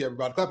the SEC,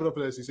 everybody. Clap it up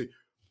for the SEC.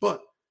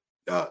 But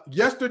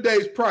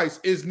Yesterday's price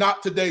is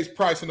not today's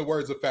price, in the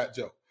words of Fat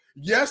Joe.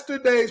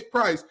 Yesterday's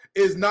price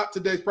is not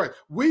today's price.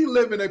 We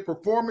live in a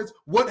performance,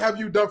 what have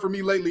you done for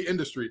me lately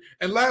industry.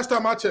 And last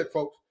time I checked,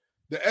 folks,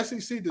 the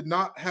SEC did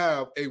not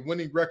have a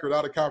winning record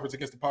out of conference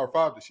against the Power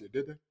 5 this year,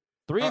 did they?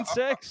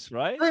 3-6,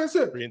 right?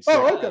 3-6. 3-6.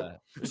 Oh, okay.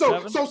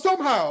 Yeah. So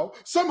somehow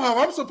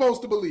I'm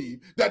supposed to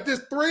believe that this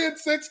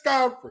 3-6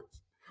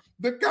 conference,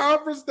 the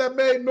conference that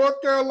made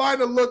North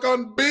Carolina look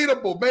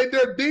unbeatable, made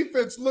their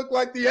defense look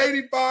like the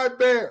 85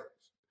 Bears,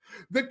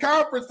 the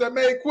conference that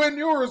made Quinn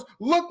Ewers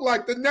look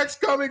like the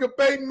next coming of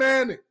Peyton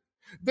Manning,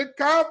 the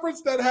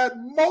conference that had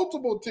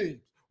multiple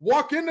teams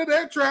walk into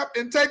their trap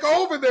and take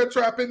over their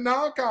trap in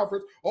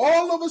non-conference,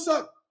 all of a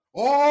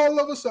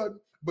sudden,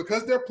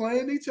 because they're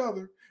playing each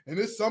other and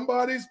it's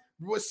somebody's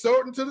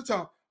sorting to the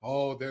top,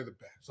 oh, they're the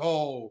best.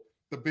 Oh,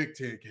 the Big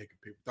Ten can't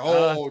compete.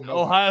 Oh, no.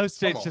 Ohio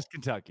State's just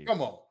Kentucky.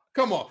 Come on.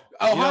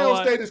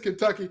 Ohio State is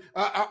Kentucky.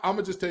 I'm going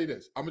to just tell you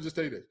this.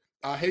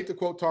 I hate to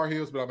quote Tar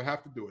Heels, but I'm going to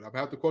have to do it. I'm going to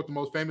have to quote the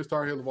most famous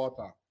Tar Heel of all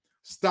time.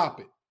 Stop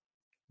it.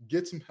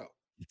 Get some help.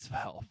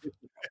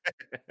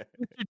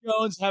 Mr.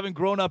 Jones, having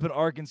grown up in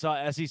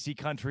Arkansas, SEC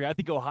country, I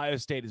think Ohio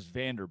State is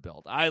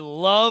Vanderbilt. I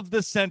love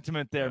the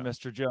sentiment there,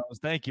 Mr. Jones.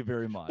 Thank you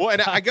very much. Well,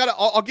 and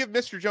I'll give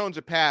Mr. Jones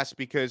a pass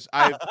because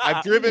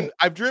I've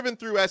driven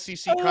through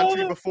SEC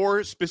country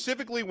before,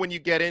 specifically when you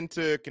get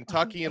into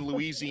Kentucky and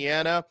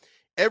Louisiana.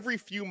 Every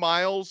few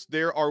miles,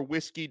 there are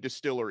whiskey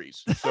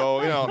distilleries.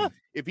 So,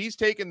 if he's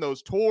taking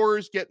those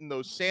tours, getting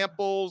those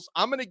samples,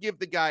 I'm going to give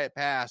the guy a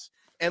pass.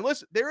 And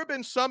listen, there have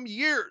been some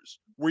years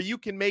where you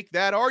can make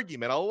that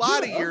argument. A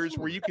lot of years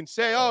where you can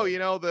say,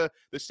 the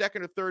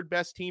second or third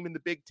best team in the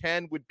Big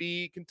Ten would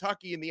be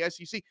Kentucky in the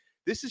SEC.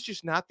 This is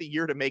just not the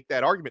year to make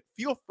that argument.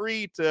 Feel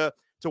free to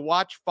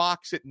watch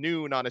Fox at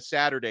noon on a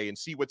Saturday and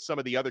see what some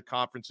of the other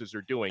conferences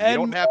are doing. You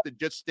don't have to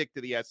just stick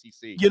to the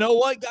SEC. You know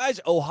what, guys?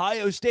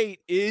 Ohio State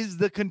is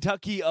the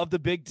Kentucky of the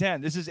Big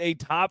Ten. This is a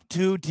top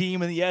 2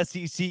 team in the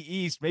SEC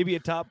East, maybe a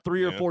top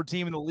 3 or 4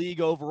 team in the league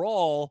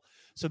overall.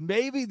 So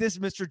maybe this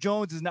Mr.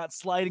 Jones is not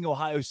sliding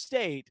Ohio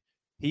State.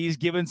 He's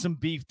given some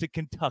beef to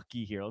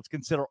Kentucky here. Let's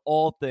consider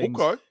all things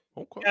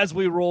as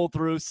we roll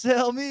through.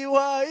 Sell me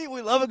why.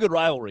 We love a good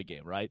rivalry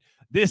game, right?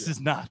 This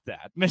is not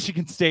that.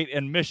 Michigan State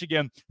and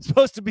Michigan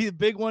supposed to be a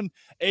big one.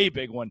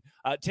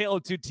 Tale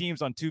of 2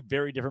 teams on 2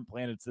 very different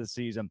planets this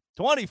season.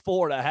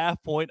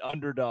 24.5-point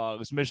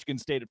underdogs. Michigan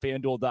State at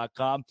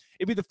FanDuel.com.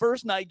 It'd be the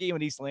first night game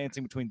in East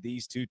Lansing between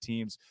these 2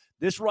 teams.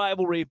 This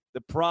rivalry,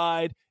 the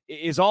pride,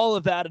 is all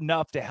of that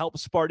enough to help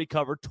Sparty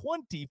cover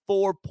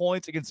 24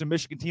 points against a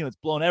Michigan team that's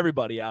blown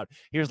everybody out?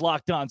 Here's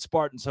Locked On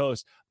Spartans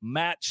host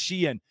Matt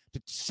Sheehan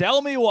to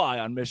sell me why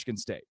on Michigan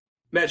State.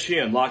 Matt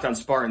Sheehan, Locked On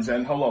Spartans,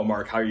 and hello,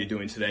 Mark. How are you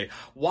doing today?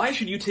 Why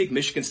should you take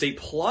Michigan State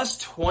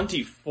plus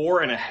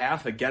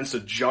 24.5 against a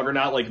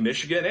juggernaut like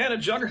Michigan, and a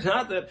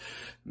juggernaut that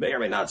may or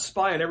may not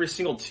spy on every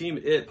single team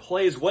it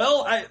plays?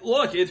 Well,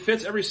 look, it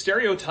fits every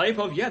stereotype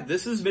of,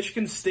 this is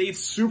Michigan State's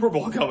Super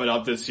Bowl coming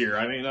up this year.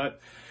 I mean,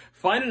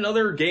 find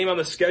another game on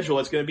the schedule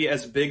that's going to be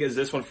as big as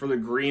this one for the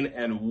green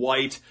and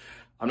white.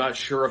 I'm not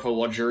sure if a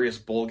luxurious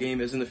bowl game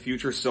is in the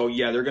future, so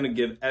they're going to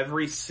give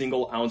every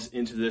single ounce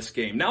into this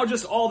game. Now,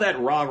 just all that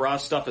rah-rah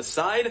stuff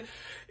aside,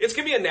 it's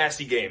going to be a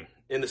nasty game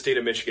in the state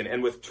of Michigan,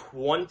 and with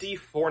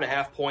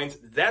 24.5 points,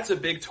 that's a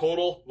big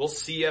total. We'll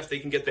see if they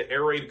can get the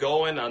air raid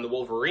going on the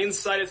Wolverines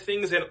side of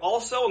things, and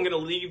also I'm going to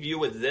leave you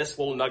with this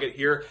little nugget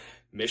here.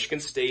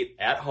 Michigan State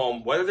at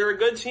home, whether they're a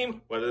good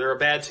team, whether they're a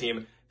bad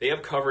team, they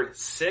have covered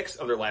 6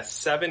 of their last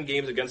 7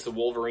 games against the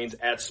Wolverines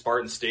at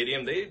Spartan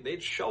Stadium. They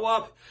show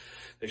up.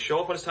 They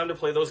show up when it's time to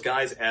play those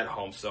guys at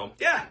home. So,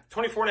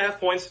 24.5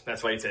 points.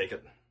 That's why you take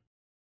it.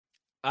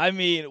 I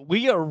mean,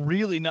 we are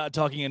really not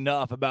talking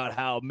enough about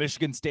how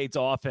Michigan State's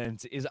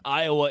offense is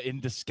Iowa in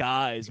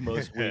disguise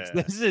most weeks.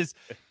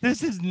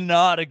 This is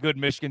not a good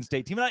Michigan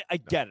State team. And I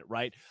get it,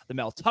 right? The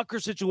Mel Tucker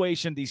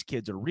situation, these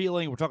kids are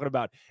reeling. We're talking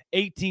about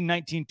 18,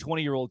 19,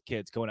 20-year-old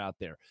kids going out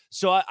there.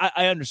 So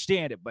I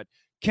understand it. But,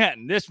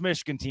 Kenton, this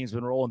Michigan team's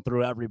been rolling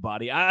through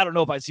everybody. I don't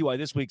know if I see why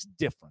this week's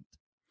different.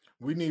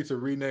 We need to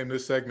rename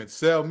this segment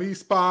Sell Me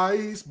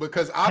Spies,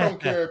 because I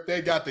don't care if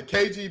they got the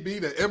KGB,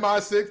 the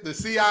MI6, the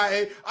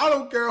CIA. I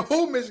don't care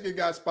who Michigan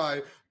got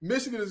spied.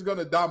 Michigan is going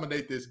to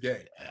dominate this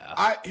game.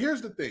 Yeah.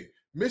 Here's the thing.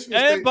 Michigan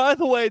State, by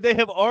the way, they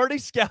have already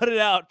scouted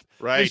out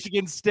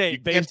Michigan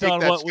State based on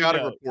what we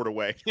know. Report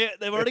away. Yeah,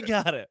 they've already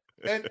got it.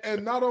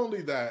 And not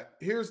only that,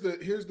 here's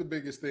the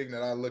biggest thing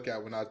that I look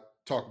at when I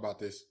talk about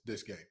this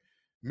game.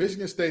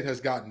 Michigan State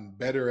has gotten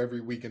better every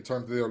week in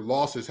terms of their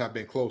losses have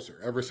been closer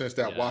ever since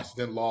that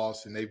Washington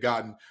loss, and they've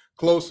gotten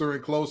closer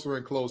and closer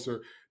and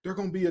closer. They're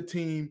going to be a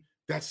team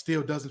that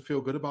still doesn't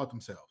feel good about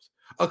themselves.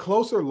 A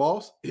closer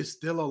loss is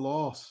still a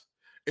loss.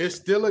 It's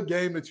still a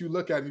game that you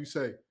look at and you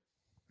say,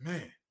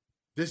 man,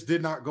 this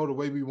did not go the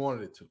way we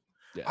wanted it to.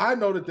 Yeah. I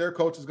know that their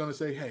coach is going to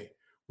say, hey,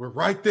 we're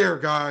right there,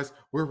 guys.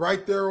 We're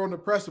right there on the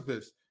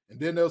precipice. And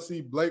then they'll see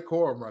Blake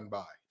Corum run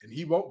by, and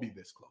he won't be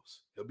this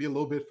close. He'll be a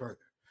little bit further.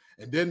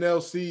 And then they'll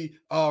see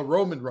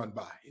Roman run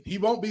by, and he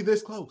won't be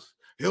this close.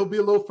 He'll be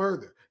a little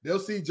further. They'll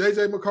see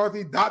J.J.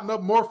 McCarthy dotting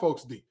up more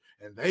folks deep,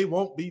 and they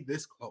won't be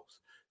this close.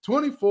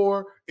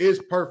 24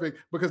 is perfect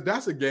because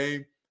that's a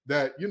game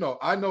that,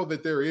 I know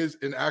that there is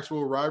an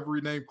actual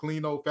rivalry named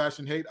Clean Old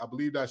Fashioned Hate. I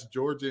believe that's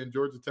Georgia and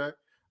Georgia Tech.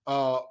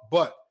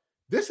 But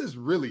this is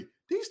really,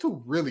 these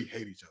two really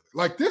hate each other.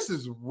 Like, this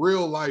is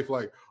real life.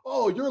 Like,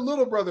 oh, you're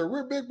little brother,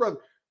 we're big brother.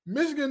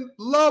 Michigan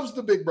loves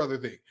the big brother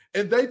thing,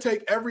 and they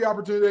take every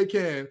opportunity they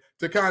can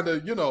to kind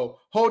of,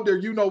 hold their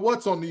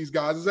what's on these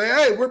guys and say,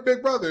 hey, we're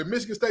big brother. And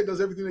Michigan State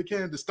does everything they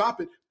can to stop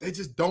it. They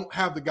just don't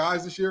have the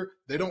guys this year.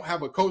 They don't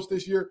have a coach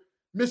this year.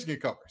 Michigan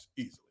covers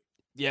easily.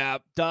 Yeah,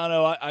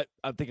 Dono, I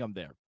think I'm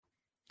there.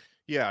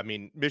 Yeah, I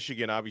mean,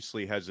 Michigan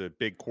obviously has a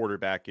big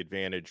quarterback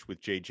advantage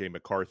with J.J.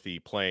 McCarthy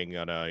playing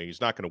on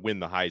he's not going to win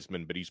the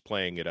Heisman, but he's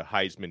playing at a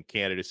Heisman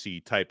candidacy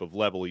type of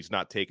level. He's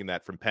not taking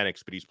that from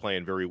Penix, but he's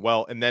playing very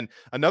well. And then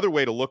another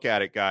way to look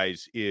at it,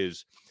 guys,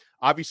 is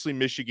obviously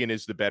Michigan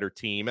is the better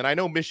team. And I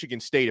know Michigan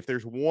State, if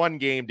there's one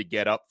game to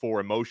get up for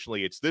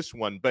emotionally, it's this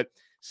one. But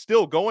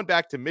still, going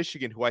back to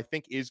Michigan, who I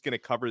think is going to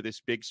cover this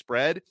big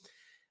spread,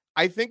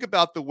 I think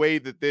about the way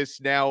that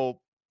this now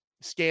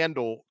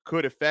scandal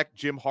could affect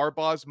Jim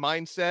Harbaugh's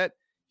mindset.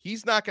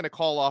 He's not going to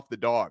call off the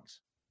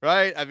dogs,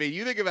 right? I mean,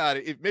 you think about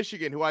it. If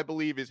Michigan, who I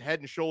believe is head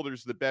and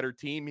shoulders the better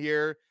team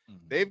here,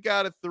 they've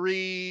got a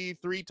three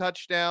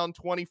touchdown,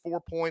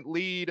 24-point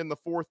lead in the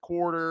fourth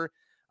quarter.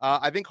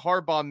 I think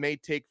Harbaugh may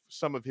take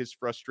some of his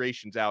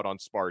frustrations out on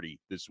Sparty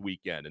this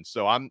weekend. And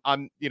so I'm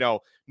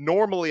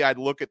normally I'd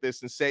look at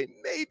this and say,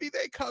 maybe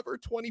they cover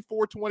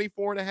 24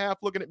 and a half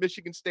looking at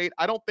Michigan State.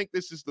 I don't think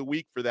this is the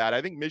week for that.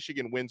 I think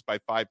Michigan wins by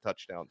 5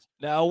 touchdowns.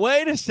 Now,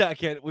 wait a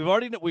second. We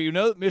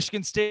know that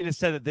Michigan State has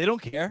said that they don't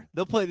care.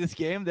 They'll play this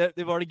game.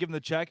 They've already given the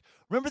check.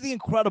 Remember the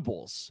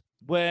Incredibles?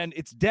 When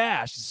it's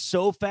dashed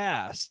so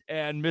fast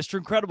and Mr.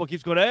 Incredible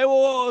keeps going, hey,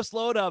 whoa,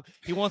 slow it up.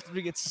 He wants them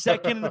to get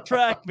second in the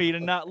track meet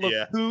and not look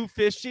too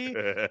fishy.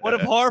 What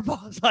if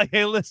Harbaugh's like,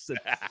 hey, listen,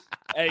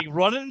 hey,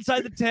 run it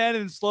inside the 10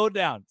 and slow it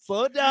down.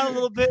 Slow it down a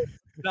little bit.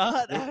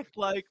 Not act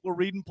like we're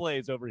reading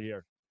plays over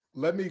here.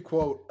 Let me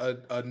quote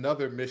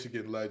another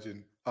Michigan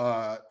legend,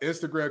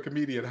 Instagram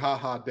comedian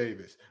HaHa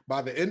Davis.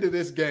 By the end of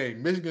this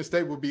game, Michigan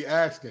State will be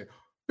asking,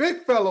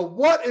 big fella,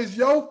 what is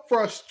your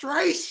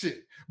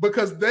frustration?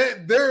 Because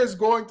there is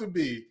going to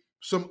be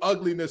some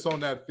ugliness on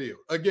that field.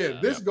 Again,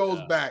 this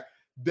goes back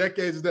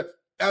decades.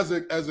 As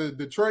a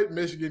Detroit,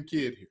 Michigan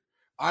kid here,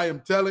 I am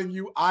telling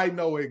you, I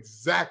know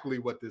exactly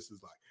what this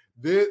is like.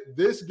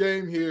 This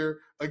game here,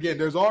 again,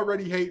 there's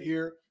already hate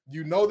here.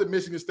 You know that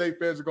Michigan State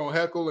fans are going to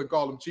heckle and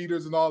call them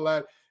cheaters and all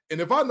that.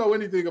 And if I know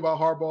anything about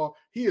Harbaugh,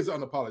 he is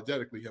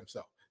unapologetically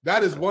himself.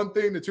 That is one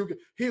thing that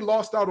he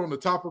lost out on the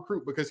top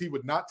recruit because he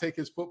would not take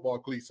his football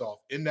cleats off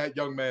in that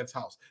young man's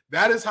house.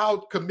 That is how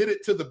committed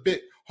to the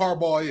bit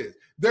Harbaugh is.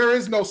 There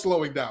is no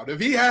slowing down. If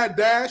he had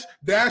Dash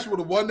would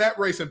have won that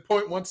race in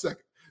 0.1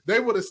 second. They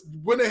would have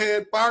went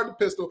ahead, fired the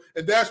pistol,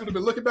 and Dash would have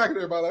been looking back at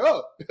everybody like,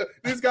 oh,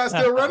 these guys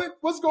still running?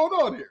 What's going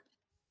on here?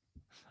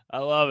 I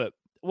love it.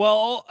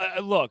 Well,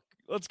 look,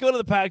 let's go to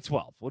the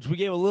Pac-12, which we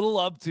gave a little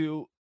love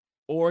to.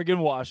 Oregon,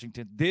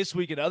 Washington. This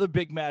week, another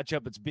big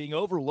matchup. It's being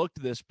overlooked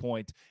at this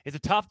point. It's a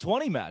top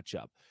 20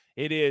 matchup.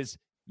 It is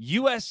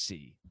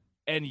USC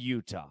and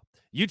Utah.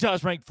 Utah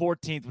is ranked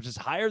 14th, which is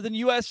higher than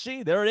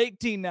USC. They're at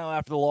 18 now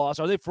after the loss.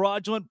 Are they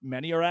fraudulent?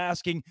 Many are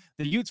asking.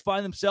 The Utes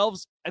find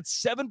themselves at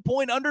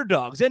 7-point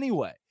underdogs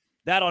anyway.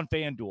 That on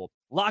FanDuel.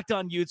 Locked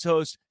On Utes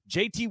host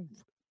JT,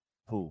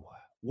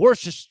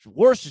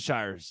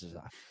 Worcestershire's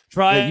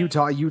try. The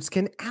Utah Utes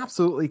can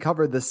absolutely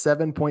cover the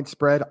 7-point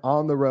spread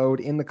on the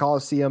road in the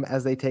Coliseum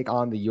as they take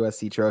on the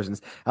USC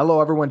Trojans. Hello,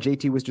 everyone.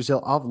 JT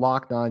Wistersill of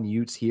Locked On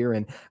Utes here.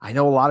 And I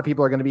know a lot of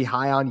people are going to be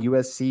high on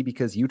USC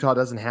because Utah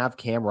doesn't have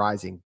Cam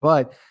Rising.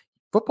 But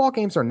football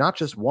games are not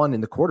just won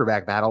in the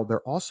quarterback battle. They're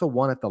also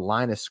won at the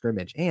line of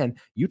scrimmage. And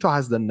Utah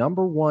has the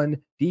number 1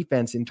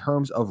 defense in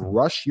terms of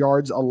rush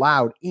yards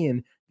allowed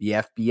in the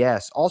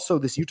FBS. Also,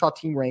 this Utah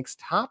team ranks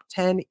top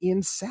 10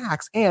 in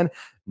sacks, and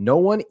no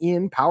one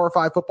in Power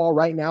 5 football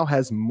right now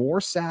has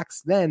more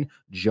sacks than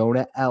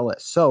Jonah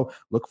Ellis. So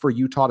look for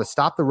Utah to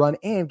stop the run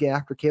and get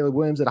after Caleb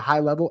Williams at a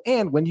high level.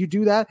 And when you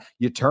do that,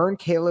 you turn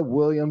Caleb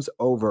Williams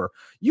over.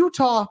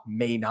 Utah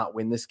may not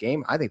win this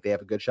game. I think they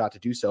have a good shot to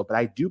do so, but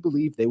I do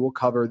believe they will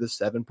cover the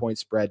 7-point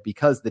spread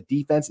because the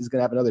defense is going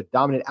to have another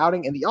dominant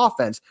outing and the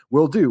offense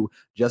will do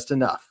just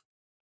enough.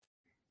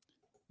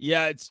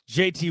 Yeah, it's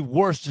JT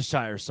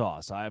Worcestershire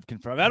sauce. I have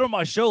confirmed. I've had it on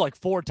my show like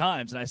 4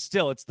 times, and it's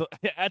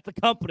at the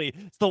company.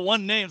 It's the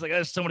one name. It's like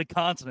there's so many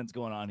consonants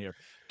going on here.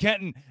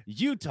 Kenton,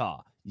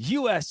 Utah,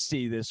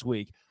 USC this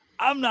week.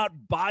 I'm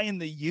not buying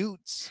the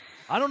Utes.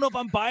 I don't know if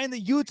I'm buying the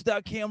Utes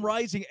without Cam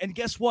Rising. And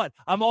guess what?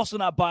 I'm also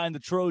not buying the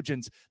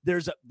Trojans.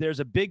 There's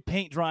a big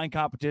paint drying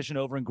competition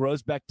over in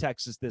Groesbeck,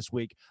 Texas this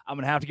week. I'm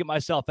gonna have to get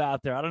myself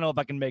out there. I don't know if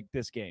I can make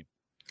this game.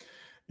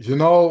 You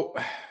know.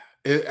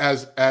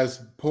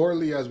 As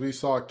poorly as we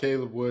saw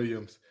Caleb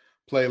Williams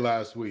play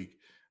last week,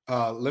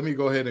 let me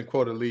go ahead and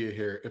quote Aaliyah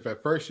here. If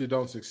at first you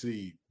don't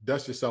succeed,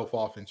 dust yourself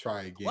off and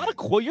try again.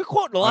 You're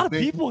quoting a lot of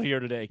people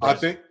here today,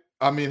 Chris.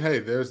 I mean, hey,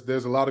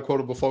 there's a lot of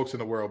quotable folks in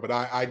the world, but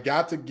I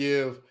got to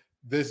give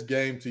this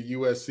game to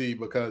USC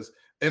because,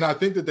 and I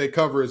think that they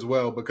cover as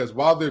well, because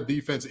while their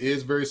defense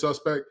is very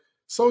suspect,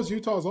 so is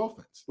Utah's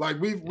offense. Like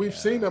we've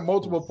seen at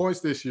multiple points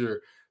this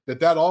year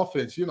that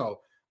offense,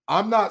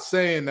 I'm not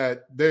saying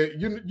that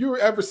you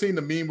ever seen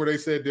the meme where they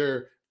said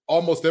they're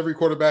almost every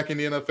quarterback in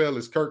the NFL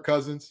is Kirk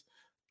Cousins?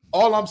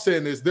 All I'm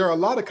saying is there are a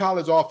lot of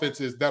college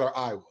offenses that are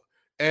Iowa,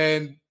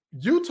 and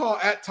Utah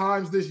at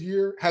times this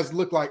year has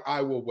looked like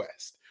Iowa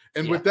West.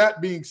 And with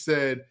that being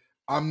said,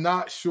 I'm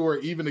not sure,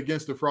 even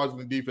against the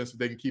fraudulent defense, that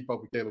they can keep up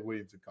with Caleb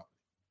Williams and company.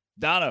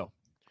 Dono.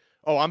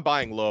 Oh, I'm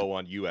buying low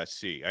on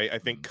USC. I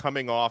think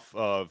coming off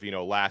of,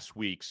 last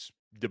week's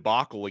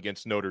debacle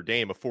against Notre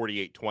Dame, a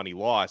 48-20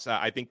 loss,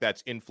 I think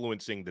that's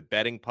influencing the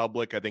betting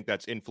public. I think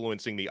that's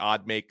influencing the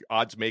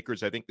odds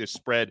makers. I think this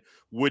spread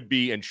would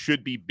be and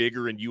should be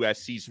bigger in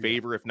USC's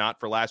favor, if not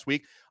for last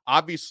week.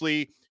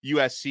 Obviously,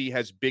 USC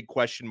has big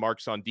question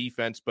marks on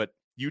defense, but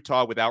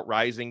Utah without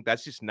Rising,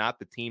 that's just not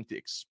the team to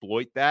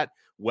exploit that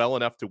well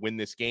enough to win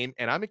this game.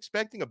 And I'm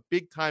expecting a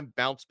big-time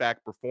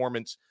bounce-back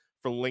performance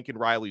for Lincoln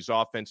Riley's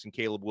offense and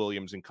Caleb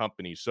Williams and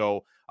company.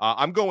 So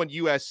I'm going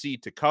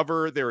USC to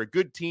cover. They're a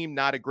good team,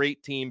 not a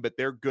great team, but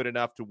they're good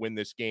enough to win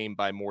this game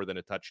by more than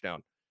a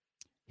touchdown.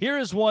 Here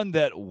is one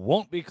that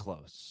won't be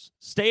close.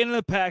 Staying in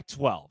the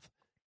Pac-12.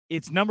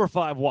 It's number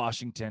 5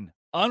 Washington,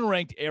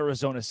 unranked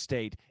Arizona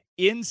State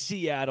in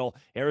Seattle.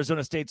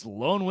 Arizona State's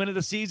lone win of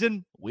the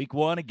season, week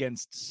 1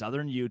 against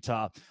Southern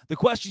Utah. The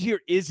question here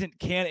isn't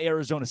can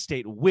Arizona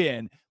State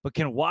win, but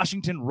can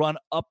Washington run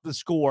up the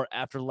score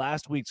after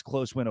last week's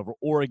close win over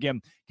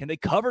Oregon? Can they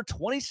cover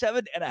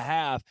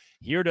 27.5?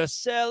 Here to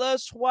sell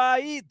us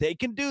why they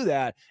can do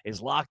that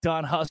is Locked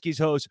On Huskies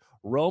host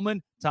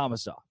Roman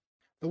Tomasoff.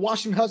 The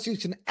Washington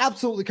Huskies can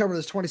absolutely cover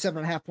this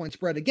 27.5 point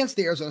spread against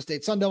the Arizona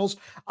State Sun Devils.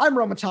 I'm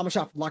Roman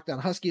Tomashoff of Locked On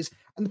Huskies.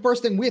 And the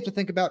first thing we have to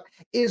think about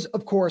is,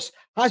 of course,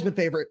 Heisman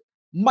favorite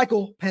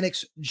Michael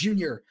Penix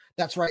Jr.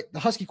 That's right. The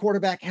Husky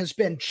quarterback has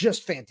been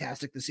just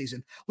fantastic this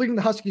season, leading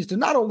the Huskies to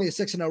not only a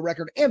 6-0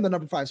 record and the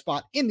number 5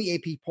 spot in the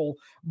AP poll,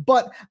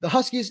 but the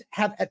Huskies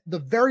have at the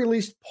very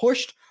least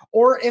pushed,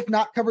 or if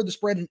not covered the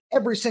spread in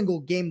every single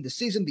game this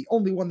season. The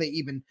only one they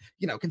even,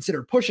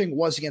 considered pushing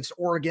was against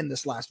Oregon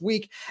this last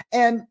week.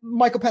 And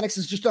Michael Penix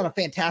has just done a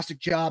fantastic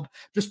job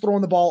just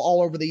throwing the ball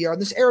all over the air.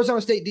 And this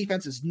Arizona State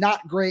defense is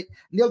not great.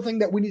 And the other thing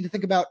that we need to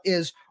think about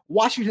is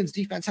Washington's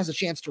defense has a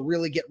chance to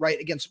really get right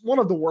against one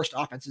of the worst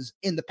offenses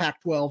in the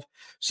Pac-12.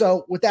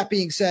 So with that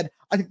being said,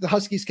 I think the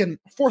Huskies can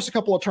force a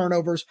couple of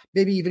turnovers,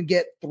 maybe even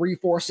get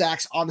 3-4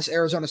 sacks on this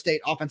Arizona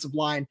State offensive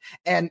line.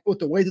 And with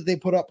the way that they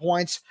put up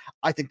points,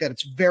 I think that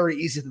it's very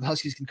easy that the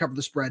Huskies can cover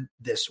the spread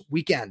this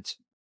weekend.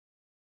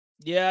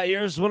 Yeah,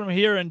 here's what I'm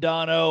hearing,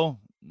 Dono.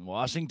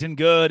 Washington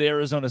good,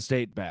 Arizona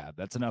State bad.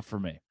 That's enough for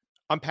me.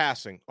 I'm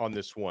passing on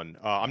this one.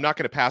 I'm not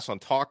going to pass on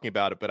talking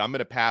about it, but I'm going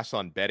to pass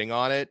on betting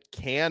on it.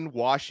 Can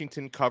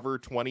Washington cover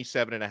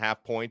 27.5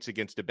 points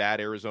against a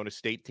bad Arizona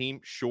State team?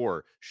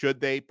 Sure.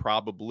 Should they?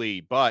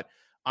 Probably. But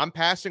I'm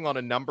passing on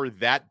a number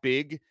that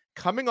big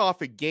coming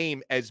off a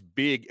game as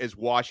big as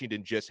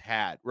Washington just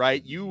had,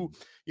 right?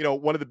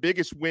 One of the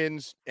biggest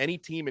wins any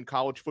team in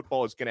college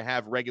football is going to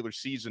have regular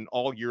season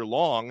all year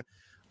long.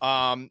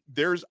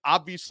 There's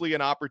obviously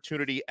an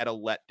opportunity at a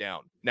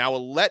letdown. Now, a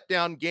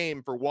letdown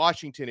game for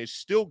Washington is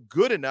still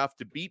good enough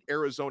to beat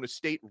Arizona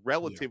State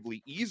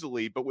relatively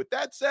easily. But with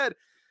that said,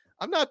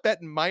 I'm not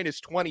betting minus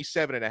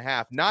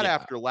 27.5, not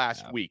after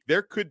last week.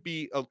 There could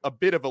be a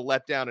bit of a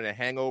letdown and a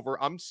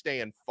hangover. I'm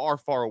staying far,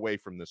 far away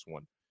from this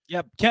one.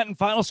 Yep. Kenton,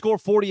 final score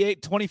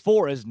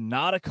 48-24 is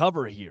not a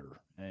cover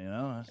here.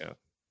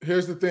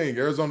 Here's the thing.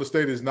 Arizona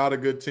State is not a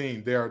good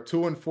team. They are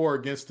 2-4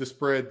 against the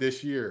spread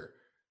this year.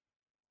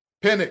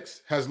 Penix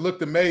has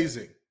looked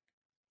amazing,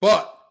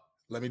 but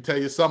let me tell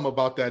you something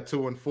about that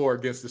 2-4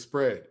 against the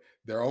spread.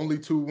 Their only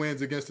 2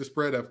 wins against the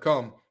spread have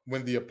come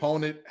when the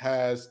opponent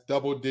has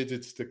double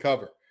digits to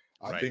cover.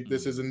 I think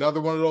this is another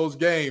one of those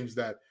games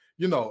that,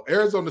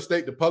 Arizona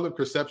State, the public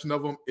perception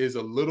of them is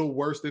a little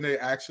worse than they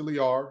actually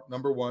are,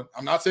 number one.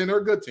 I'm not saying they're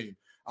a good team.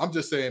 I'm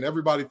just saying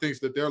everybody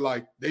thinks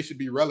that they should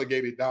be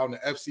relegated down to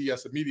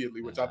FCS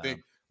immediately, which I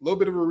think a little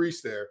bit of a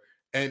reach there.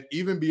 And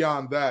even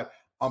beyond that,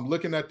 I'm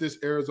looking at this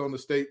Arizona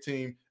State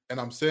team and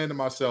I'm saying to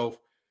myself,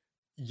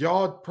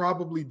 y'all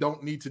probably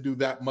don't need to do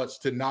that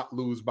much to not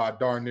lose by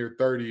darn near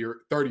 30 or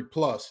 30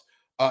 plus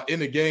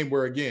in a game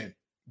where, again,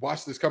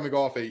 Washington's coming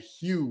off a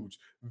huge,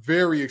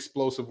 very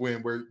explosive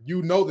win where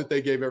that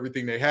they gave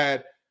everything they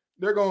had.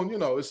 They're going,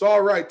 it's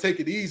all right,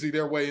 take it easy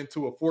their way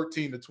into a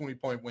 14 to 20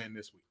 point win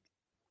this week.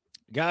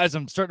 Guys,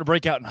 I'm starting to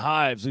break out in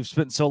hives. We've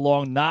spent so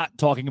long not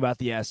talking about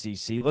the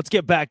SEC. Let's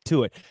get back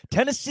to it.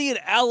 Tennessee and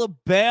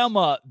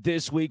Alabama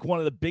this week, one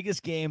of the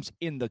biggest games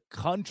in the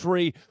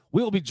country.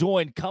 We will be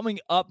joined coming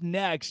up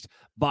next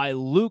by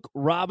Luke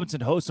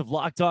Robinson, host of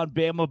Locked On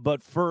Bama.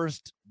 But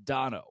first,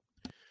 Dono.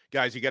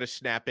 Guys, you got to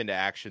snap into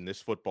action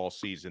this football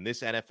season,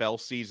 this NFL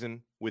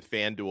season with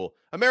FanDuel,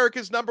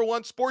 America's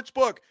 #1 sports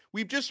book.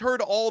 We've just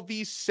heard all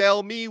these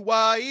sell me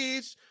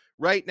whys.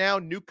 Right now,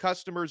 new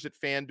customers at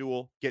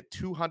FanDuel get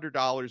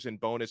 $200 in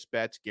bonus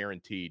bets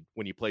guaranteed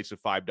when you place a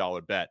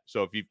 $5 bet.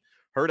 So if you've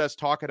heard us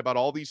talking about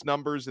all these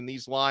numbers and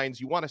these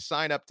lines, you want to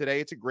sign up today,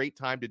 it's a great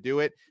time to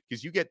do it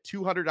because you get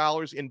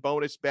 $200 in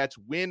bonus bets,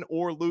 win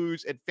or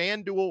lose, at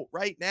FanDuel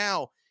right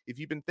now. If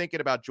you've been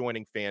thinking about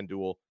joining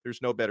FanDuel,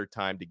 there's no better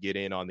time to get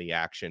in on the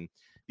action.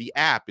 The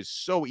app is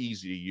so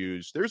easy to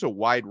use. There's a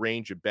wide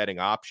range of betting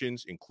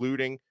options,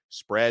 including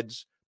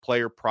spreads,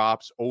 player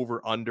props,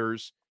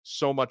 over-unders,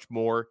 so much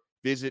more.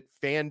 Visit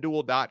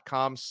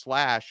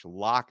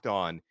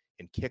FanDuel.com/lockedon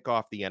and kick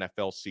off the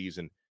NFL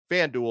season.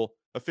 FanDuel,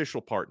 official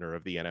partner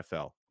of the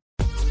NFL.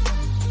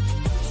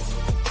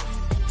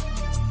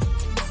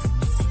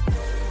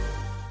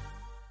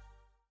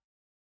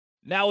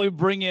 Now we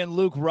bring in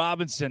Luke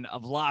Robinson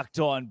of Locked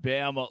On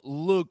Bama.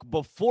 Luke,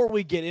 before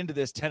we get into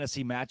this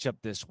Tennessee matchup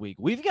this week,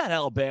 we've got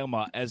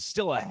Alabama as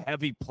still a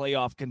heavy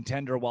playoff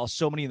contender while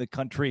so many in the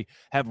country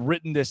have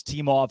written this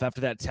team off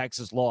after that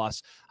Texas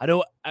loss. I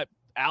know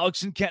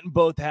Alex and Kenton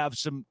both have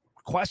some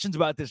questions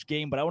about this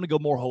game, but I want to go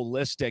more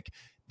holistic.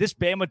 This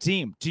Bama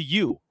team, to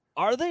you,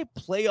 are they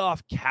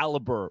playoff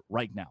caliber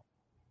right now?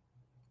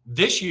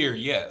 This year,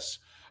 yes.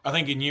 I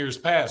think in years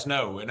past,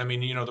 no. And I mean,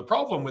 the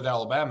problem with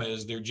Alabama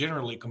is they're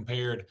generally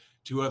compared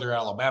to other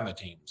Alabama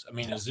teams. I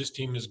mean, is this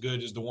team as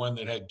good as the one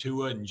that had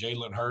Tua and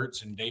Jalen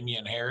Hurts and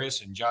Damian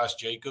Harris and Josh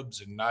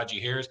Jacobs and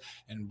Najee Harris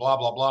and blah,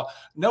 blah, blah?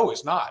 No,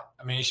 it's not.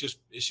 I mean,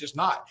 it's just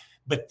not.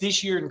 But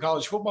this year in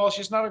college football, it's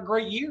just not a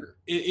great year.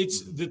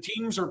 The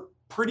teams are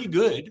pretty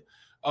good,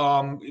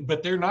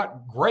 but they're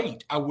not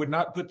great. I would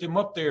not put them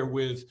up there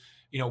with,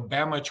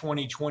 Bama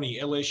 2020,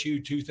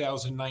 LSU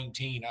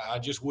 2019. I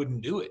just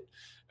wouldn't do it.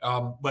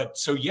 But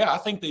I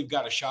think they've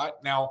got a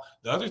shot. Now,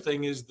 the other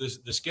thing is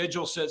the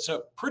schedule sets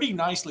up pretty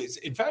nicely.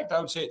 In fact, I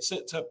would say it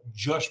sets up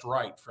just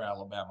right for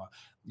Alabama.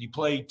 You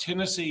play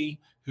Tennessee,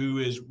 who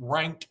is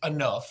ranked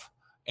enough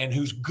and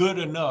who's good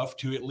enough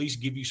to at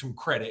least give you some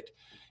credit,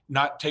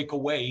 not take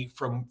away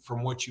from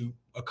what you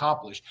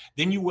accomplished.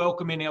 Then you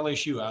welcome in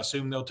LSU. I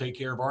assume they'll take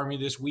care of Army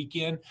this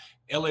weekend.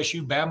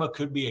 LSU Bama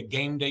could be a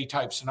game day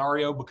type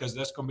scenario because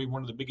that's going to be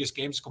one of the biggest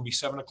games. It's going to be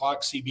 7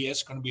 o'clock. CBS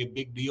is going to be a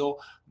big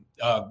deal.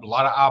 A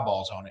lot of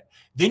eyeballs on it.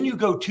 Then you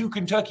go to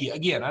Kentucky.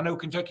 Again, I know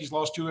Kentucky's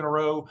lost 2 in a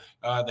row.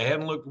 They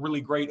haven't looked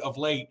really great of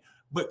late.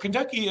 But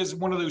Kentucky is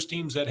one of those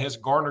teams that has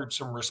garnered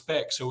some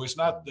respect. So it's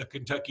not the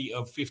Kentucky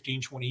of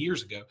 15, 20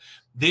 years ago.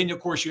 Then, of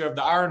course, you have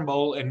the Iron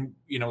Bowl. And,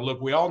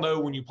 look, we all know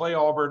when you play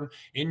Auburn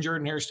in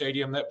Jordan-Hare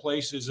Stadium, that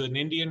place is an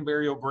Indian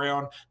burial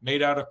ground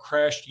made out of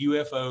crashed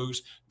UFOs.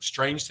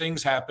 Strange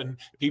things happen.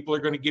 People are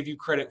going to give you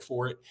credit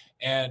for it.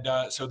 And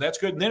so that's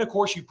good. And then, of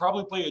course, you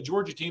probably play a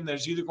Georgia team that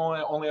is either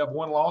going to only have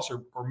one loss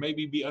or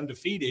maybe be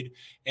undefeated.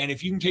 And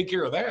if you can take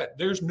care of that,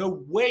 there's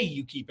no way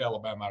you keep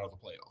Alabama out of the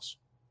playoffs.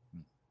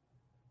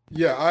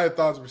 Yeah, I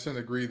 1,000%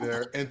 agree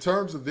there. In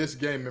terms of this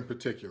game in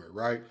particular,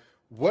 right?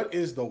 What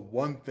is the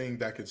one thing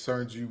that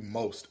concerns you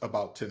most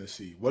about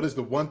Tennessee? What is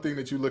the one thing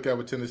that you look at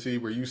with Tennessee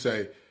where you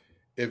say,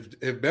 if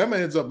Bama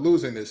ends up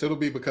losing this, it'll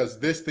be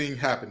because this thing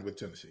happened with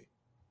Tennessee?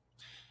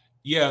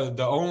 Yeah,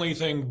 the only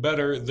thing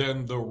better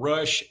than the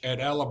rush at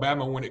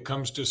Alabama when it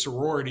comes to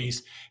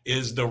sororities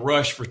is the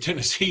rush for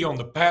Tennessee on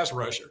the pass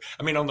rusher.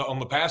 I mean, on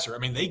the passer. I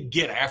mean, they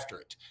get after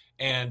it.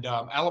 And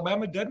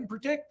Alabama doesn't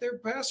protect their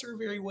passer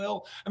very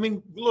well. I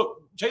mean,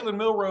 look, Jalen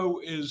Milroe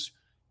is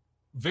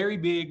very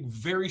big,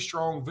 very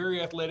strong,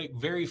 very athletic,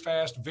 very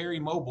fast, very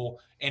mobile,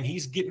 and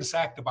he's getting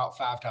sacked about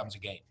 5 times a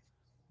game.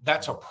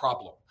 That's a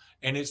problem.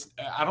 And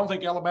I don't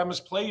think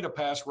Alabama's played a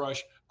pass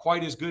rush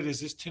quite as good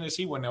as this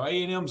Tennessee one. Now,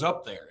 A&M's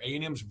up there.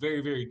 A&M's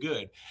very, very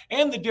good.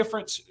 And the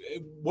difference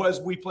was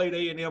we played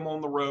A&M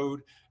on the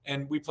road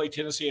and we played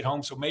Tennessee at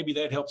home, so maybe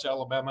that helps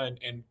Alabama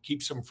and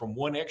keeps them from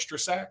 1 extra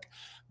sack.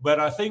 But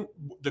I think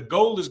the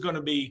goal is going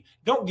to be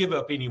don't give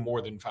up any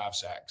more than 5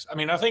 sacks. I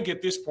mean, I think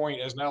at this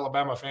point, as an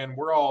Alabama fan,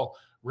 we're all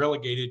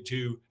relegated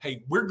to,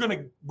 hey, we're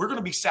going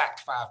to be sacked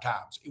 5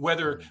 times,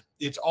 whether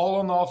it's all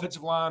on the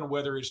offensive line,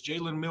 whether it's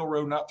Jalen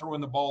Milroe not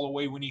throwing the ball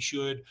away when he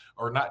should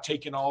or not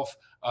taking off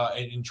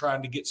and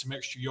trying to get some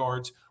extra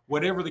yards,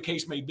 whatever the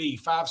case may be,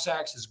 5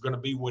 sacks is going to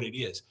be what it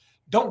is.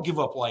 Don't give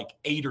up like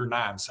 8 or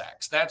 9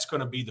 sacks. That's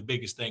going to be the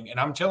biggest thing. And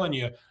I'm telling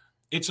you,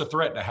 it's a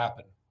threat to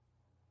happen.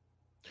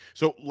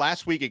 So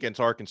last week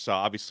against Arkansas,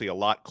 obviously a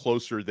lot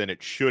closer than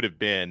it should have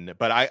been,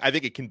 but I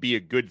think it can be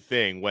a good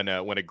thing when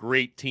a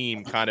great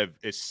team kind of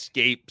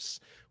escapes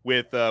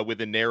with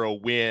a narrow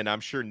win. I'm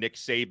sure Nick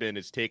Saban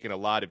has taken a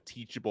lot of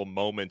teachable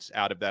moments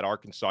out of that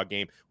Arkansas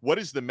game. What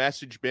has the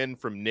message been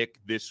from Nick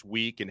this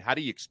week, and how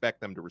do you expect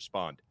them to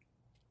respond?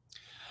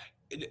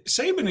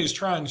 Saban is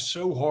trying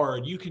so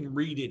hard. You can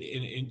read it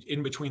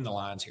in between the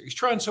lines here. He's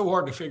trying so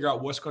hard to figure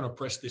out what's going to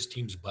press this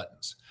team's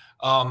buttons.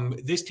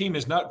 This team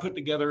has not put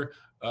together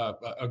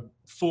a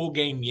full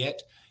game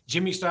yet.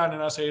 Jimmy Stein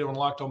and I say it on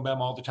Locked On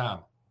Bama all the time.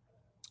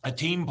 a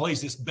team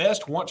plays its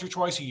best once or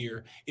twice a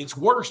year, its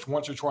worst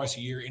once or twice a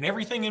year, and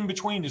everything in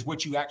between is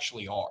what you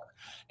actually are.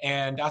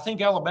 And I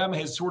think Alabama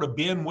has sort of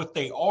been what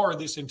they are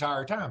this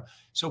entire time.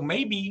 So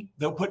maybe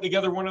they'll put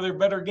together one of their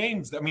better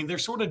games. I mean, they're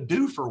sort of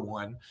due for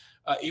one.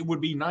 It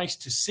would be nice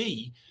to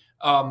see.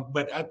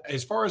 But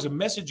as far as a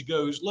message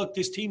goes, look,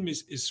 this team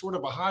is sort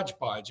of a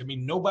hodgepodge. I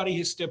mean, nobody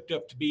has stepped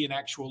up to be an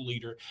actual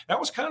leader. That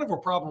was kind of a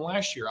problem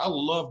last year. I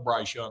love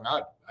Bryce Young.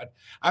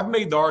 I've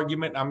made the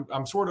argument,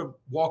 I'm sort of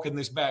walking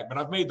this back, but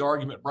I've made the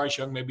argument Bryce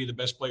Young may be the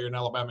best player in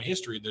Alabama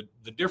history.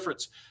 The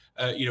difference,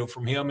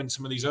 from him and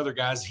some of these other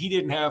guys, he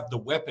didn't have the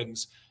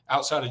weapons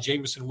outside of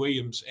Jamison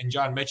Williams and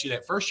John Mechie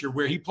that first year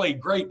where he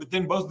played great, but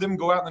then both of them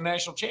go out in the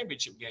national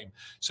championship game.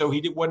 So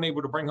he wasn't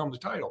able to bring home the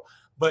title.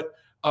 But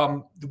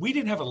we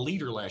didn't have a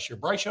leader last year.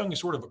 Bryce Young is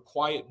sort of a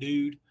quiet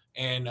dude.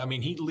 And I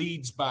mean, he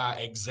leads by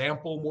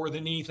example more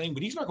than anything,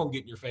 but he's not going to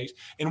get in your face.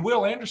 And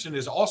Will Anderson,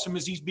 as awesome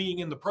as he's being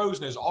in the pros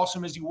and as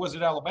awesome as he was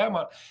at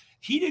Alabama,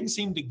 he didn't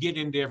seem to get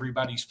into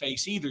everybody's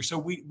face either. So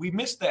we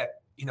missed that,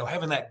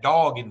 having that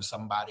dog in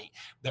somebody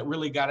that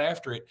really got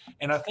after it.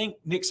 And I think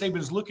Nick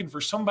Saban's looking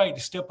for somebody to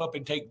step up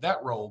and take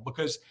that role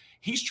because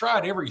he's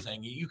tried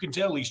everything. You can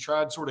tell he's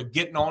tried sort of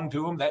getting on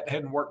to him. That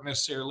hadn't worked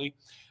necessarily.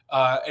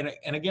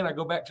 And again, I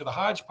go back to the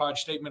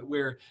hodgepodge statement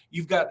where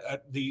you've got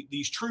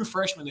these true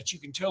freshmen that you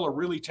can tell are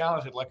really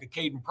talented, like a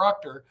Caden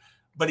Proctor,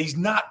 but he's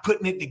not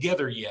putting it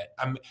together yet.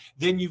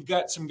 Then you've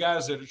got some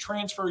guys that are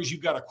transfers.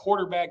 You've got a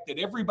quarterback that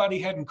everybody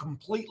hadn't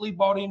completely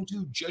bought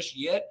into just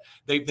yet.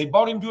 They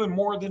bought him doing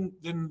more than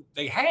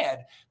they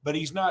had, but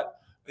he's not.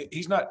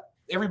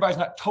 Everybody's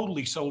not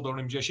totally sold on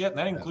him just yet, and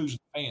that includes the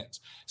fans.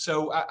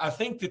 So I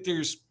think that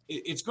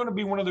it's going to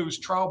be one of those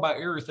trial by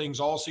error things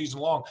all season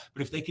long.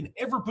 But if they can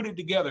ever put it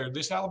together,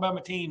 this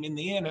Alabama team in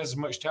the end has as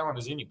much talent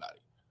as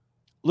anybody.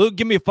 Luke,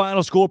 give me a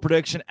final score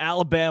prediction.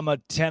 Alabama,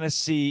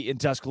 Tennessee in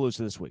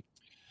Tuscaloosa this week.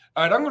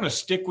 All right, I'm going to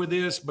stick with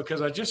this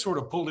because I just sort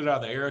of pulled it out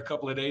of the air a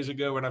couple of days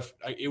ago, and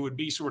it would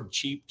be sort of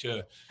cheap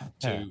to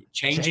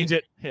change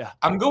it. Yeah,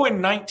 I'm going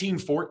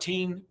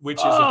 19-14, which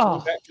is a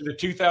throwback to the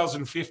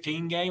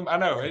 2015 game. I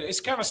know it's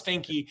kind of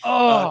stinky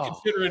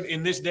considering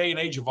in this day and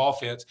age of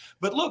offense.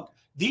 But look,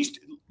 these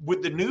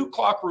with the new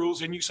clock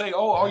rules, and you say,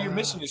 all you're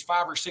missing is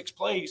 5 or 6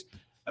 plays.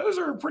 Those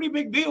are a pretty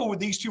big deal with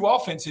these two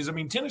offenses. I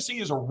mean, Tennessee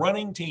is a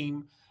running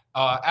team.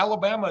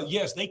 Alabama,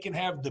 yes, they can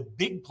have the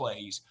big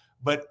plays.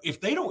 But if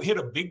they don't hit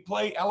a big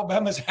play,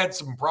 Alabama's had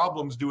some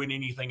problems doing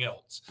anything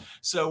else.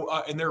 So,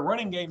 and their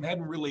running game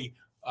hadn't really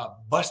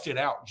busted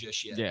out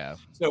just yet. Yeah.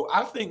 So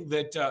I think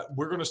that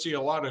we're going to see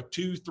a lot of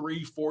 2,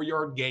 3, 4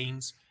 yard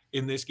gains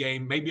in this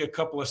game, maybe a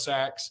couple of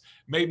sacks,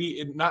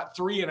 maybe not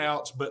 3 and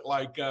outs, but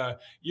like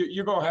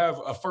you're going to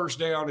have a first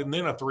down and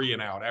then a 3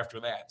 and out after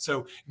that.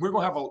 So we're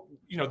going to have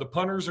the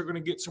punters are going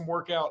to get some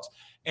workouts.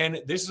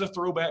 And this is a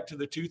throwback to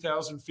the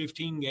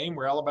 2015 game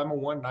where Alabama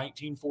won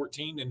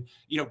 19-14 and,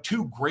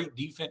 2 great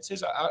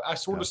defenses. I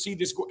sort of see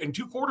this and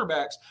 2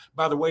 quarterbacks,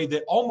 by the way,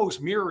 that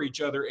almost mirror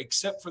each other,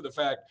 except for the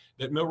fact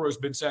that Milroe's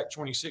been sacked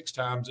 26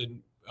 times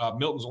and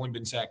Milton's only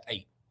been sacked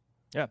 8.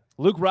 Yeah.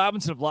 Luke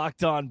Robinson of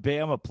Locked On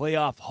Bama,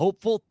 playoff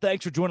hopeful.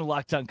 Thanks for joining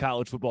Locked On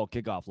College Football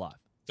Kickoff Live.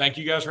 Thank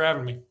you guys for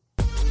having me.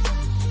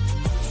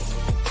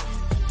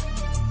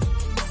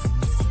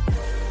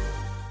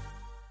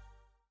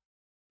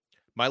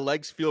 My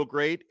legs feel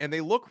great, and they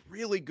look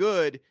really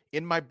good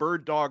in my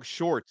Bird Dog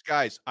shorts.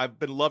 Guys, I've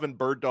been loving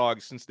Bird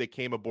Dogs since they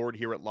came aboard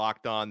here at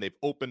Locked On. They've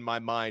opened my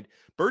mind.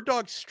 Bird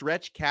Dog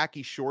stretch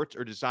khaki shorts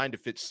are designed to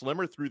fit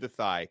slimmer through the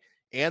thigh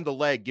and the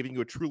leg, giving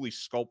you a truly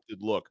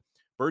sculpted look.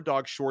 Bird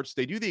Dog shorts,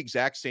 they do the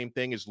exact same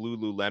thing as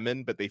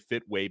Lululemon, but they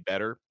fit way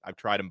better. I've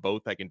tried them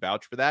both. I can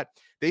vouch for that.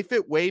 They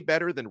fit way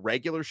better than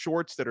regular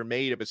shorts that are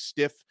made of a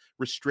stiff,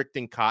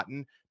 restricting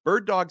cotton.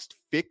 Bird Dogs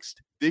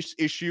fixed this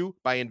issue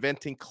by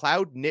inventing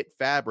cloud knit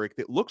fabric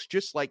that looks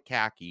just like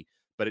khaki,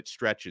 but it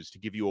stretches to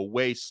give you a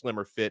way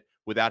slimmer fit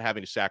without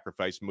having to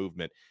sacrifice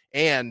movement.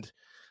 And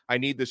I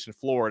need this in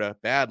Florida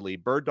badly.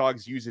 Bird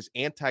Dogs uses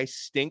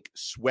anti-stink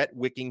sweat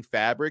wicking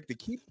fabric to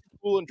keep you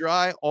cool and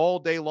dry all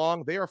day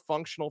long. They are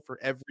functional for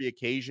every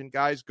occasion.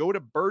 Guys, go to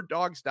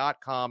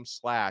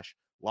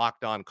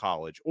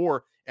birddogs.com/LockedOnCollege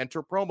or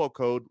enter promo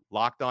code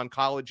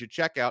LockedOnCollege at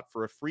checkout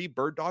for a free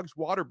Bird Dogs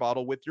water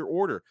bottle with your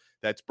order.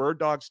 That's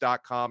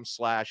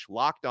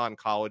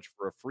birddogs.com/LockedOnCollege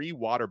for a free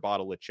water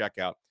bottle at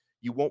checkout.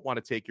 You won't want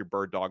to take your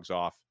Bird Dogs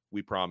off.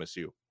 We promise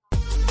you.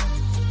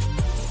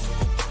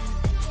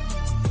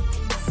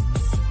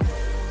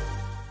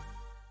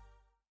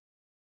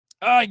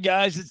 All right,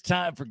 guys, it's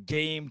time for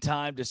game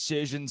time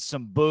decisions,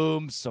 some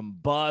booms, some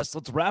busts.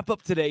 Let's wrap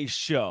up today's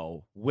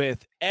show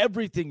with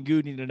everything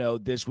you need to know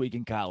this week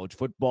in college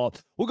football.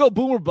 We'll go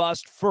boom or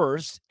bust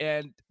first.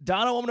 And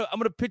Dono, I'm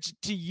gonna pitch it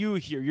to you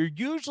here. You're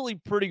usually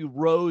pretty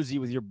rosy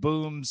with your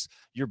booms,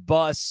 your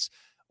busts.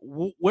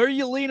 Where are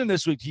you leaning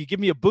this week? Do you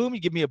give me a boom? You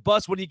give me a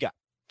bust? What do you got?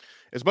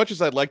 As much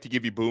as I'd like to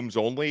give you booms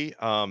only,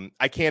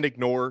 I can't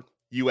ignore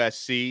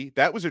USC.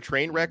 That was a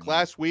train wreck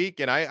last week.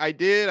 And I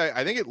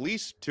think at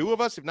least two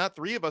of us, if not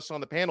three of us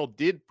on the panel,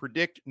 did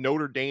predict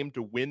Notre Dame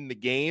to win the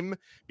game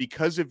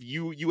because of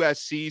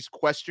USC's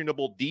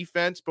questionable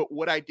defense. But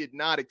what I did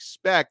not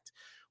expect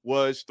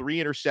was 3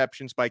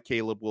 interceptions by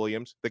Caleb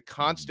Williams, the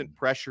constant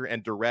pressure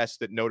and duress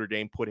that Notre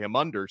Dame put him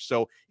under.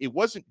 So it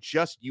wasn't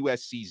just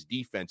USC's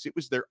defense. It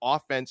was their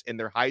offense and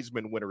their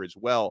Heisman winner as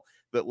well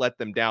that let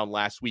them down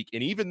last week.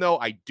 And even though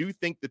I do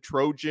think the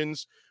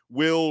Trojans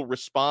will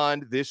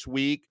respond this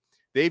week,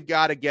 they've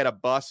got to get a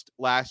bust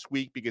last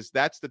week, because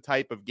that's the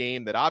type of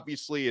game that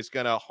obviously is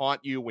going to haunt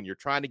you when you're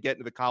trying to get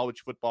into the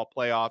college football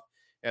playoff.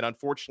 And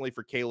unfortunately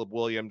for Caleb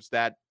Williams,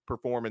 that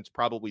performance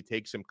probably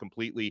takes him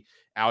completely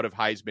out of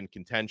Heisman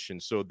contention.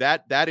 So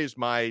that is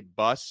my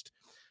bust.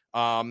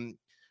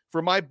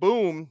 For my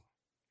boom,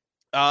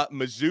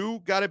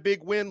 Mizzou got a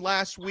big win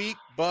last week,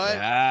 but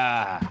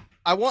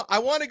I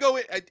want to go.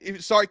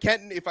 Sorry,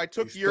 Kenton, if I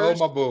took yours,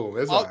 my boom.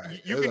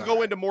 You can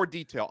go into more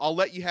detail. I'll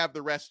let you have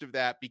the rest of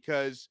that,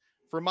 because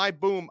for my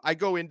boom, I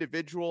go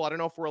individual. I don't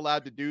know if we're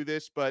allowed to do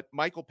this, but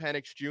Michael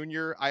Penix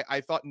Jr.,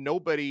 I thought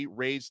nobody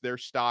raised their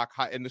stock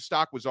high, and the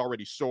stock was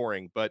already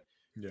soaring, but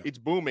it's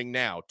booming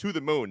now to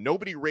the moon.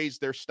 Nobody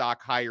raised their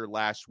stock higher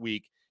last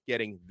week,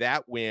 getting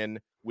that win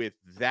with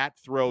that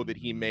throw that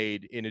he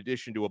made, in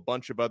addition to a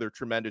bunch of other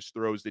tremendous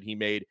throws that he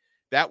made.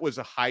 That was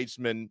a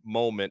Heisman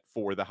moment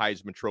for the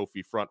Heisman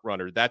Trophy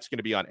frontrunner. That's going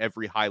to be on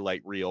every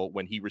highlight reel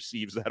when he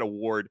receives that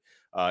award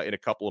in a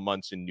couple of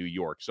months in New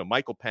York. So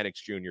Michael Penix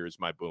Jr. is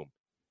my boom.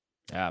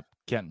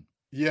 Ken.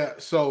 Yeah,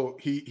 so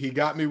he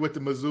got me with the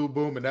Mizzou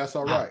boom, and that's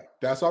all right.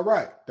 That's all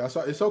right.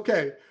 It's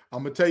okay.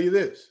 I'm gonna tell you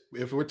this: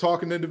 if we're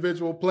talking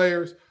individual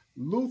players,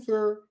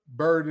 Luther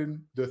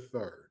Burden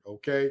III.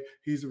 Okay,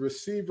 he's a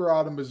receiver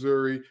out of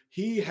Missouri.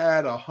 He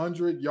had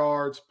 100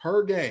 yards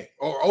per game,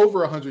 or over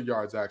 100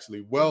 yards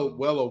actually, well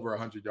over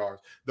 100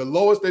 yards. The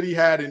lowest that he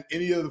had in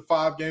any of the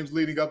 5 games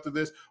leading up to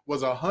this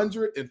was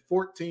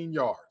 114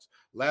 yards.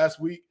 Last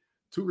week,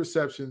 2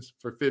 receptions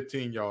for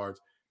 15 yards.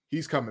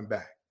 He's coming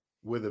back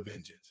with a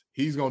vengeance.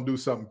 He's going to do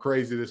something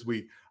crazy this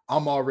week.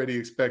 I'm already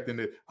expecting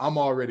it. I'm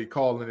already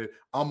calling it.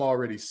 I'm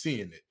already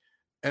seeing it.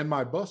 And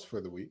my bust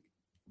for the week,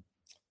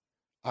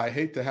 I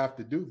hate to have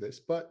to do this,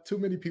 but too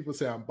many people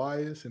say I'm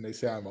biased, and they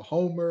say I'm a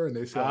homer, and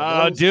they say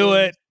do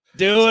it.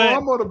 So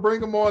I'm going to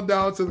bring them on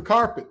down to the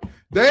carpet.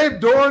 Dave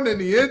Doran and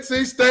the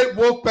NC State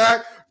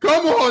Wolfpack,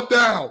 come on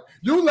down.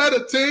 You let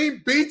a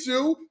team beat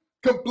you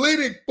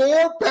completing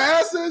 4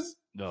 passes?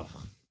 Ugh.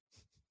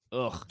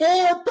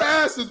 4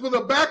 passes with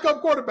a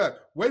backup quarterback.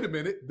 Wait a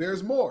minute,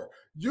 there's more.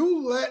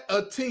 You let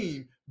a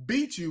team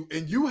beat you,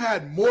 and you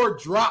had more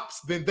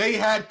drops than they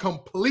had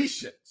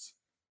completions.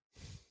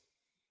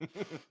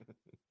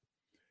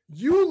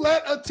 You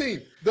let a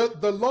team,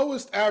 the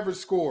lowest average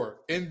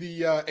score in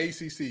the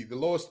ACC, the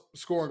lowest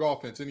scoring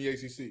offense in the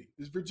ACC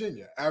is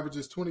Virginia.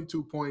 Averages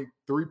 22.3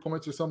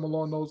 points or something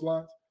along those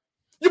lines.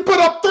 You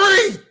put up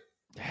 3.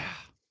 Yeah.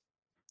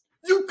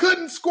 You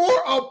couldn't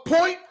score a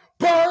point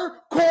per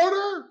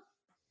quarter?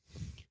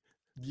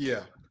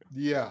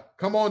 Yeah.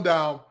 Come on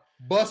down.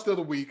 Bust of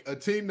the week. A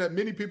team that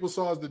many people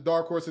saw as the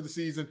dark horse of the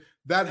season.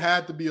 That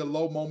had to be a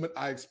low moment.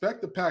 I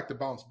expect the Pack to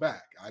bounce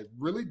back. I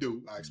really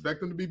do. I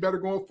expect them to be better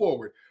going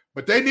forward.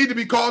 But they need to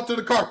be called to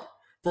the carpet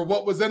for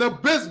what was an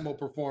abysmal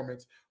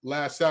performance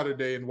last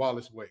Saturday in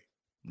Wallace Wade.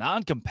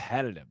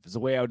 Non-competitive is the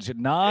way I would say.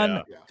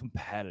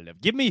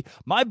 Non-competitive. Give me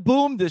my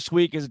boom this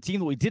week is a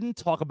team that we didn't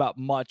talk about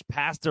much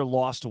past their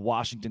loss to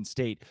Washington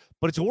State,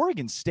 but it's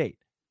Oregon State.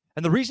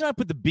 And the reason I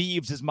put the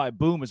Beavs as my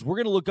boom is we're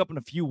going to look up in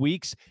a few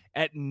weeks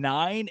at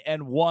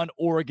 9-1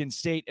 Oregon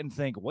State and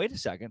think, wait a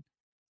second,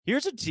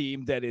 here's a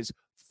team that is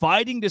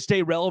fighting to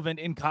stay relevant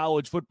in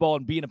college football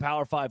and be in a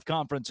Power 5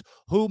 conference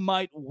who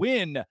might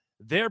win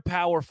their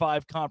Power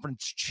 5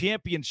 conference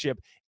championship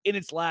in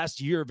its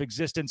last year of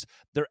existence.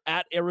 They're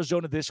at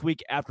Arizona this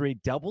week after a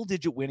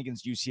double-digit win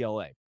against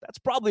UCLA. That's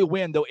probably a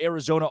win, though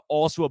Arizona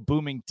also a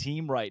booming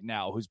team right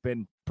now who's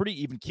been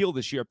pretty even keel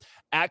this year.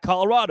 At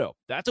Colorado,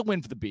 that's a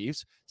win for the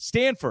Beavs.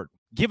 Stanford,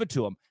 give it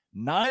to them.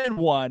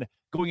 9-1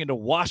 going into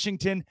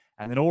Washington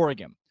and then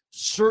Oregon.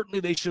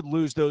 Certainly they should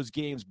lose those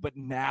games, but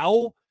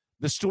now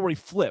the story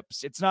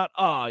flips. It's not,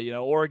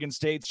 Oregon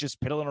State's just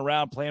piddling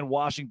around playing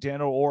Washington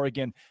or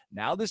Oregon.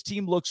 Now this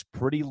team looks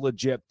pretty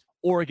legit.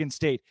 Oregon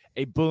State,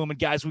 a boom. And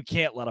guys, we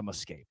can't let them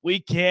escape. We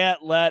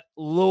can't let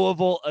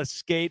Louisville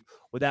escape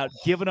without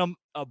giving them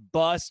a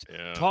bust.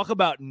 Yeah. Talk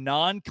about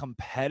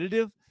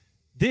non-competitive.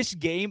 This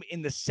game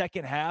in the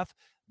second half,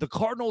 the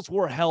Cardinals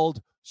were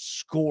held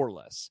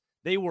scoreless.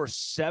 They were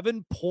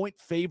 7-point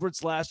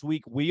favorites last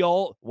week.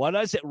 What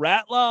I said,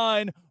 rat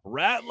line.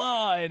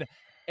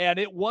 And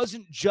it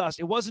wasn't just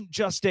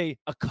a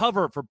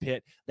cover for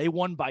Pitt. They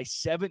won by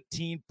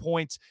 17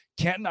 points.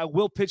 Kenton, I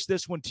will pitch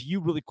this one to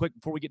you really quick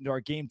before we get into our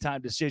game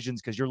time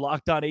decisions because you're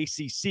locked on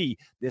ACC.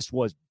 This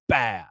was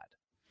bad.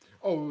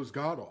 Oh, it was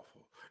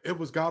god-awful. It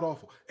was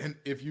god-awful. And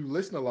if you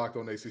listen to Locked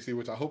on ACC,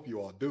 which I hope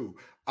you all do,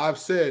 I've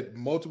said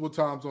multiple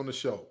times on the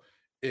show,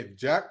 if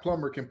Jack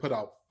Plummer can put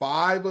out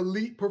 5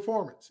 elite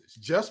performances,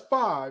 just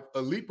 5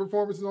 elite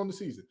performances on the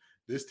season,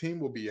 this team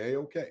will be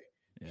A-okay.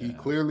 Yeah. He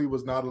clearly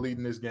was not elite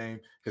in this game.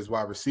 His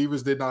wide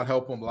receivers did not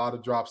help him. A lot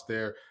of drops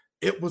there.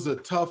 It was a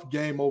tough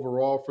game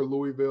overall for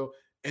Louisville.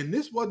 And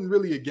this wasn't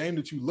really a game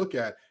that you look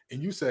at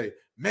and you say,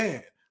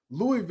 man,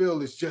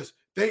 Louisville is just,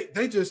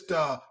 they just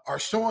are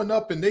showing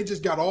up and they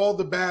just got all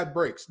the bad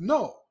breaks.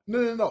 No.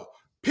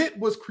 Pitt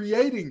was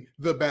creating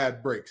the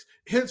bad breaks,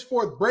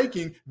 henceforth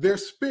breaking their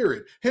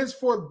spirit,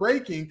 henceforth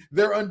breaking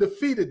their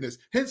undefeatedness,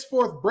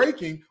 henceforth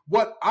breaking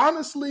what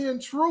honestly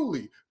and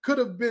truly could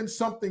have been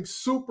something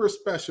super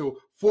special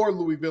for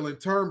Louisville in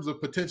terms of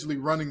potentially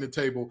running the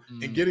table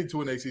and getting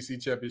to an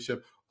ACC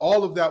championship.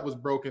 All of that was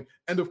broken.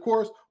 And of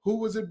course, who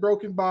was it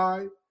broken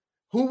by?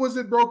 Who was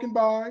it broken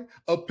by?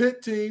 A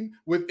Pitt team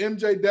with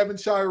MJ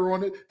Devonshire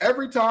on it.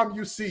 Every time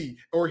you see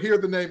or hear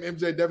the name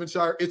MJ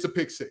Devonshire, it's a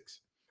pick six.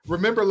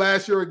 Remember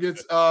last year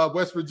against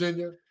West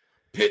Virginia?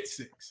 Pitt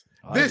six.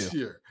 This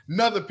year,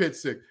 another pick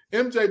six.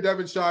 MJ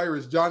Devonshire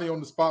is Johnny on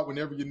the spot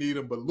whenever you need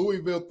him, but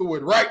Louisville threw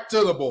it right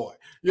to the boy.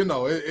 You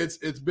know, it's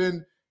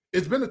been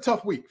a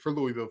tough week for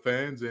Louisville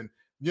fans, and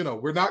you know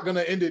we're not going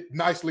to end it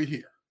nicely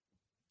here.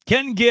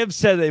 Ken Gibbs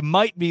said they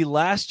might be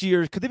last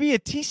year. Could they be a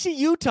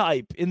TCU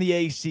type in the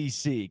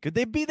ACC? Could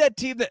they be that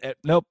team that?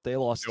 Nope, they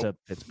lost to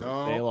Pittsburgh.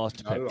 No, they lost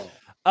to Pitt. At all.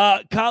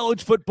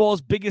 College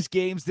football's biggest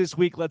games this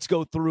week. Let's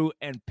go through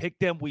and pick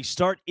them. We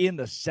start in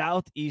the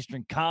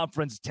Southeastern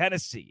Conference.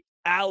 Tennessee,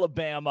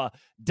 Alabama.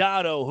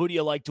 Dono, who do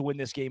you like to win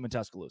this game in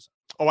Tuscaloosa?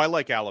 Oh, I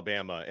like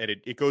Alabama, and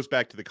it goes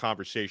back to the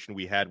conversation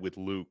we had with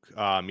Luke.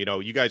 You know,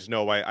 you guys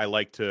know I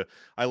like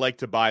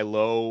to buy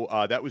low.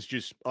 That was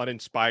just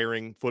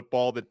uninspiring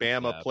football that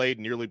Bama played,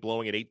 nearly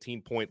blowing an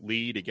 18-point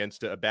lead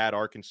against a bad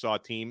Arkansas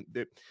team.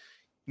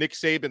 Nick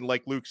Saban,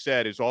 like Luke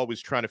said, is always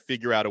trying to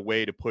figure out a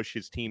way to push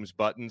his team's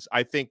buttons.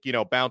 I think, you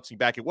know, bouncing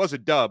back, it was a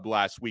dub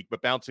last week,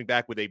 but bouncing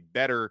back with a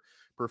better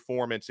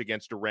performance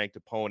against a ranked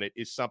opponent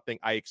is something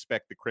I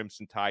expect the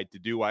Crimson Tide to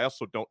do. I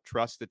also don't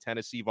trust the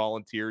Tennessee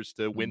Volunteers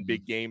to win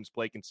big games,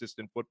 play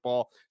consistent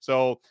football.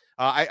 So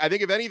I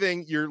think if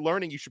anything, you're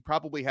learning you should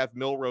probably have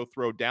Milroe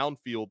throw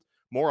downfield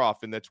more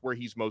often. That's where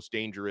he's most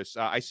dangerous.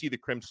 I see the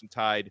Crimson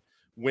Tide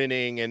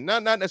winning, and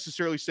not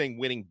necessarily saying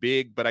winning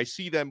big, but I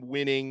see them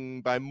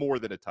winning by more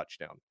than a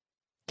touchdown.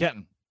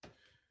 Kenton.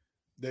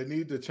 They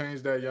need to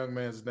change that young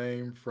man's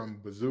name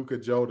from Bazooka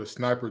Joe to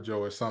Sniper Joe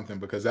or something,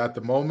 because at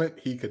the moment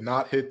he could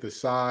not hit the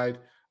side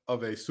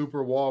of a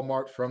Super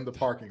Walmart from the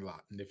parking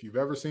lot. And if you've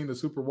ever seen the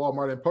Super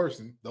Walmart in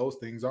person, those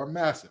things are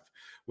massive.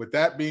 With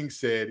that being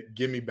said,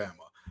 give me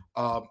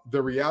Bama.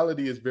 The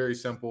reality is very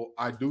simple.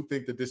 I do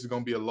think that this is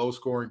going to be a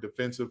low-scoring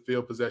defensive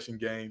field possession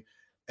game.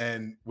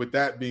 And with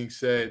that being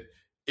said,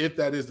 if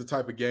that is the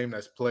type of game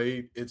that's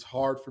played, it's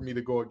hard for me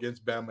to go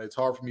against Bama. It's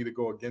hard for me to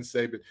go against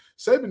Saban.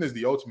 Saban is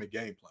the ultimate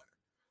game planner.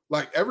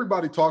 Like,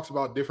 everybody talks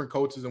about different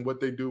coaches and what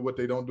they do, what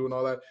they don't do, and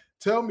all that.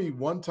 Tell me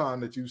one time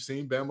that you've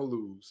seen Bama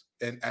lose,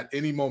 and at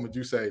any moment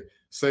you say,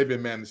 Saban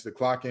managed the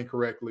clock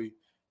incorrectly.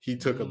 He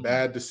took a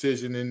bad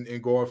decision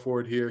in going for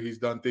it here. He's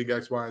done thing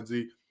X, Y, and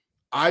Z.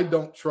 I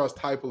don't trust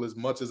Heupel as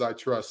much as I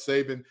trust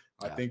Saban.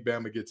 I think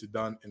Bama gets it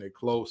done in a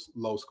close,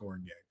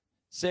 low-scoring game.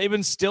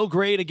 Saban's still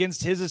great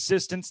against his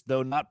assistants,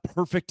 though not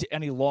perfect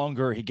any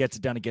longer. He gets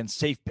it done against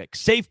Safe Pick.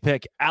 Safe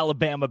Pick,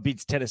 Alabama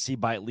beats Tennessee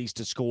by at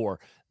least a score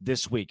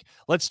this week.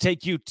 Let's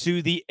take you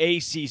to the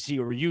ACC,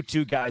 where you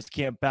two guys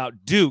camp out.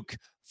 Duke,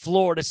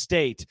 Florida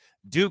State.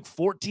 Duke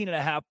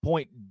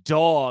 14.5-point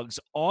dogs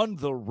on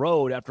the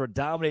road after a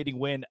dominating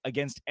win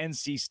against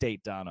NC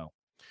State, Dono.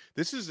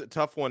 This is a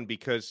tough one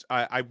because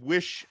I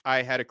wish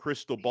I had a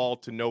crystal ball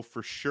to know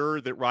for sure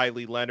that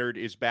Riley Leonard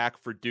is back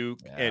for Duke.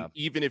 Yeah. And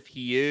even if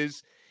he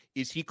is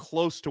he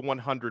close to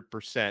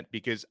 100%?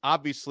 Because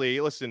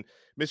obviously, listen,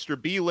 Mr.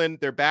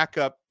 Beelan, their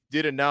backup,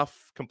 did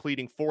enough,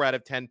 completing 4 out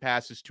of 10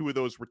 passes. 2 of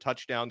those were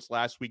touchdowns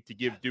last week to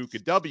give Duke a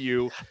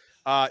W.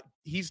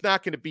 He's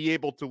not going to be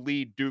able to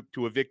lead Duke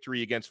to a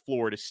victory against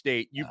Florida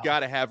State. You've got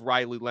to have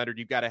Riley Leonard.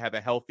 You've got to have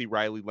a healthy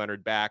Riley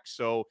Leonard back.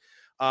 So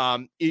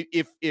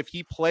if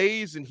he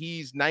plays and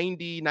he's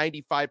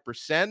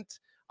 90-95%,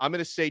 I'm going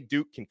to say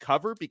Duke can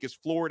cover, because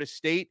Florida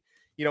State,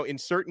 you know, in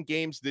certain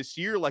games this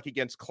year, like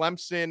against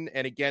Clemson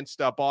and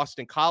against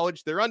Boston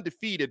College, they're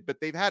undefeated, but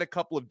they've had a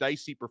couple of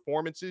dicey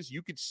performances.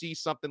 You could see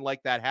something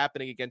like that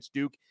happening against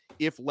Duke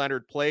if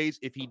Leonard plays.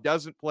 If he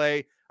doesn't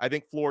play, I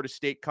think Florida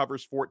State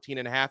covers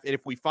 14.5. And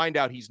if we find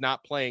out he's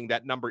not playing,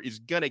 that number is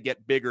going to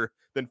get bigger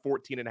than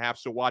 14.5.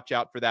 So watch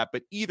out for that.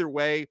 But either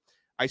way,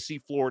 I see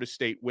Florida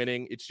State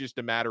winning. It's just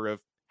a matter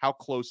of how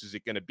close is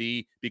it going to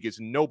be, because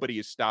nobody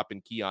is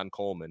stopping Keon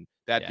Coleman.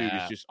 That dude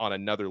is just on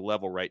another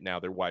level right now,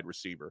 their wide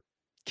receiver.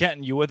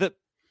 Kenton, you with it?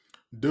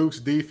 Duke's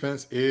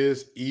defense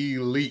is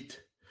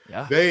elite.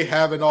 Yeah. They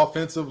have an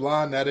offensive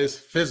line that is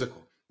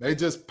physical. They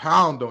just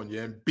pound on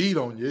you and beat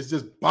on you. It's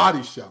just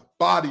body shot,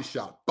 body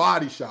shot,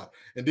 body shot.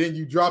 And then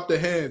you drop the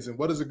hands. And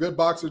what does a good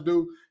boxer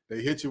do?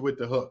 They hit you with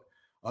the hook.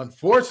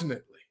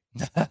 Unfortunately.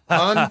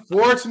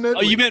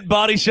 Oh, you meant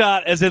body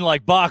shot as in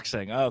like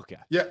boxing. Okay.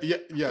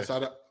 Yes.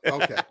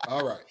 Okay.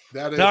 All right.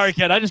 That is Sorry,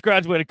 Ken. I just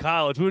graduated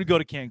college. We would go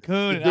to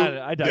Cancun.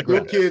 I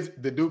digress.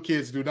 The Duke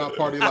kids do not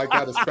party like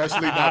that,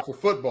 especially not for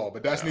football,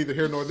 but that's neither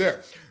here nor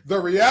there. The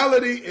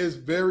reality is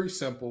very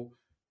simple.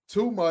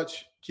 Too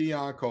much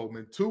Keon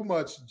Coleman, too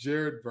much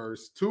Jared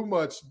Verse, too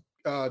much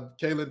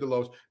Kalen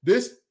DeLoach.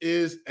 This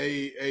is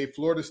a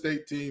Florida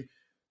State team,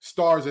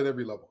 stars at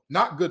every level.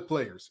 Not good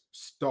players,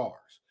 stars.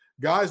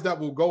 Guys that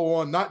will go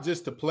on not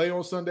just to play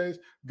on Sundays,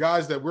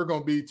 guys that we're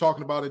going to be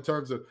talking about in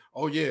terms of,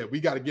 oh, yeah,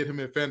 we got to get him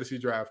in fantasy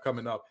draft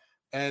coming up.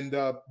 And,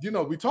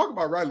 we talk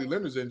about Riley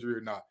Leonard's injury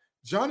or not.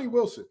 Johnny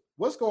Wilson,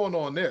 what's going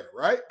on there,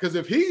 right? Because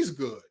if he's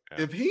good,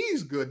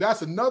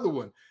 that's another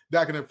one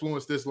that can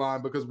influence this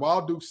line, because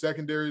while Duke's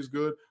secondary is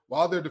good,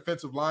 while their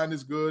defensive line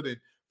is good, and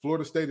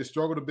Florida State has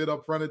struggled a bit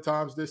up front at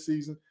times this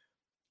season,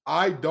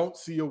 I don't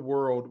see a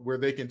world where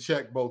they can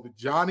check both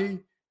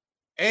Johnny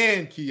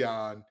and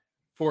Keon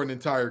for an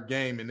entire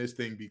game and this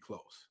thing be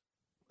close,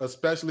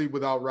 especially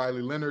without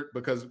Riley Leonard,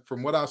 because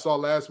from what I saw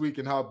last week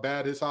and how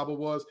bad his hobble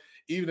was,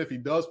 even if he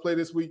does play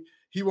this week,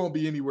 he won't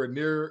be anywhere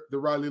near the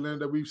Riley Leonard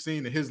that we've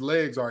seen, and his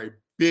legs are a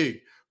big,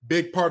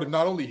 big part of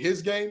not only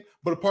his game,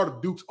 but a part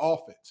of Duke's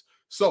offense.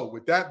 So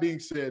with that being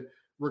said,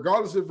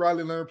 regardless if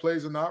Riley Leonard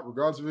plays or not,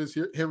 regardless of his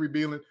Henry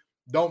Beelan,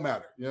 don't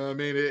matter. You know what I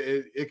mean?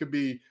 It could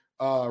be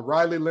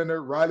Riley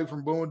Leonard, Riley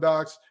from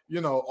Boondocks,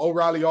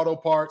 O'Reilly Auto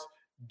Parts.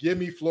 Give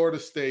me Florida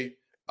State,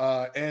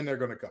 and they're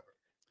going to cover.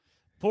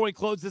 Before we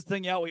close this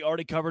thing out, we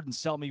already covered and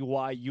sell me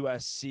why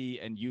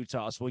USC and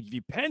Utah. So we'll give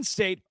you Penn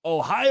State,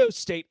 Ohio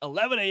State,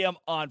 11 a.m.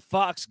 on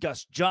Fox.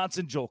 Gus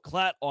Johnson, Joe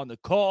Klatt on the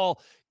call.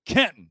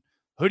 Kenton,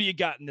 who do you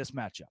got in this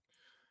matchup?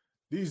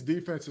 These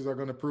defenses are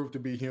going to prove to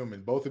be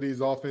human. Both of these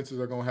offenses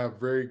are going to have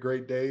very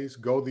great days.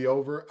 Go the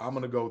over. I'm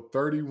going to go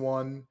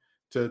 31-28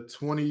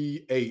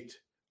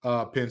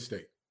 Penn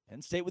State.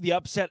 Penn State with the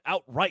upset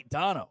outright,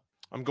 Dono.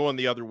 I'm going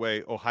the other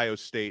way, Ohio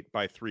State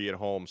by 3 at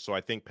home. So I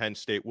think Penn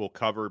State will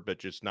cover, but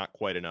just not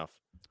quite enough.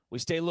 We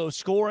stay low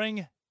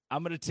scoring.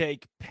 I'm going to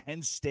take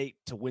Penn State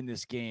to win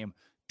this game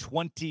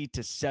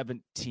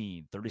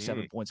 20-17,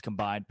 37 points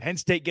combined. Penn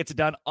State gets it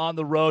done on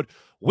the road.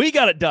 We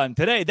got it done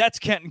today. That's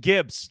Kenton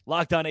Gibbs,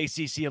 Locked On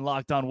ACC and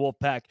Locked On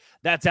Wolfpack.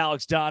 That's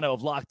Alex Dono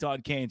of Locked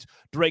On Canes.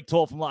 Drake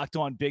Toll from Locked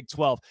On Big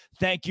 12.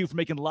 Thank you for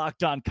making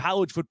Locked On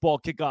College Football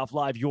Kickoff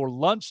Live your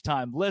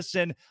lunchtime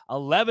listen,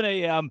 11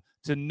 a.m.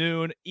 to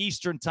noon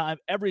Eastern time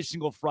every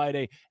single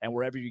Friday, and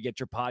wherever you get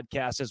your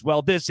podcasts as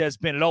well. This has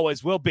been and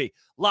always will be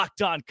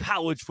Locked On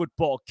College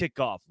Football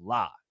Kickoff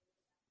Live.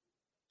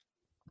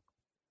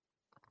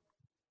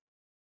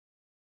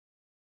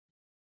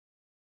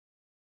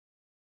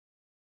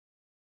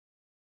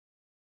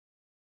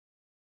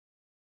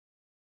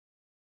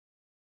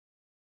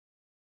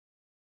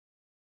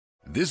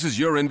 This is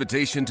your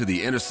invitation to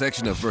the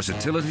intersection of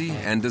versatility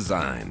and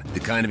design.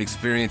 The kind of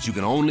experience you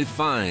can only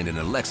find in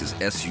a Lexus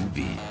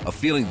SUV. A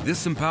feeling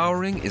this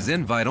empowering is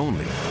invite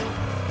only.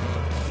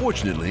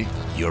 Fortunately,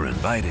 you're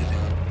invited.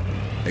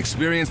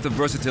 Experience the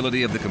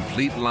versatility of the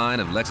complete line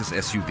of Lexus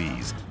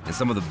SUVs and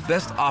some of the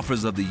best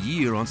offers of the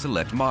year on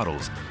select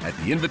models at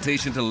the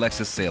Invitation to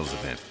Lexus sales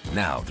event,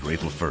 now through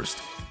April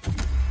 1st.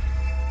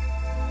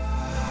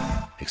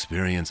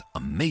 Experience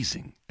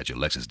amazing at your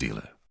Lexus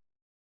dealer.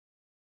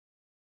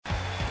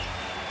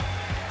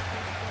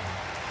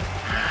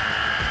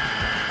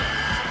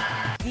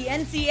 The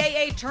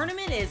NCAA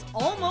tournament is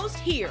almost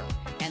here,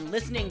 and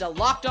listening to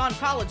Locked On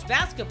College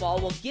Basketball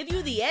will give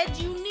you the edge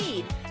you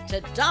need to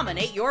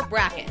dominate your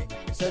bracket.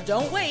 So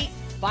don't wait.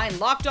 Find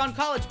Locked On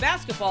College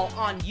Basketball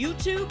on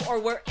YouTube or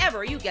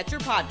wherever you get your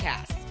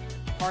podcasts.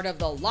 Part of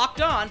the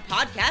Locked On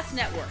Podcast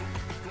Network.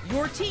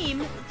 Your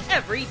team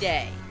every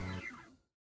day.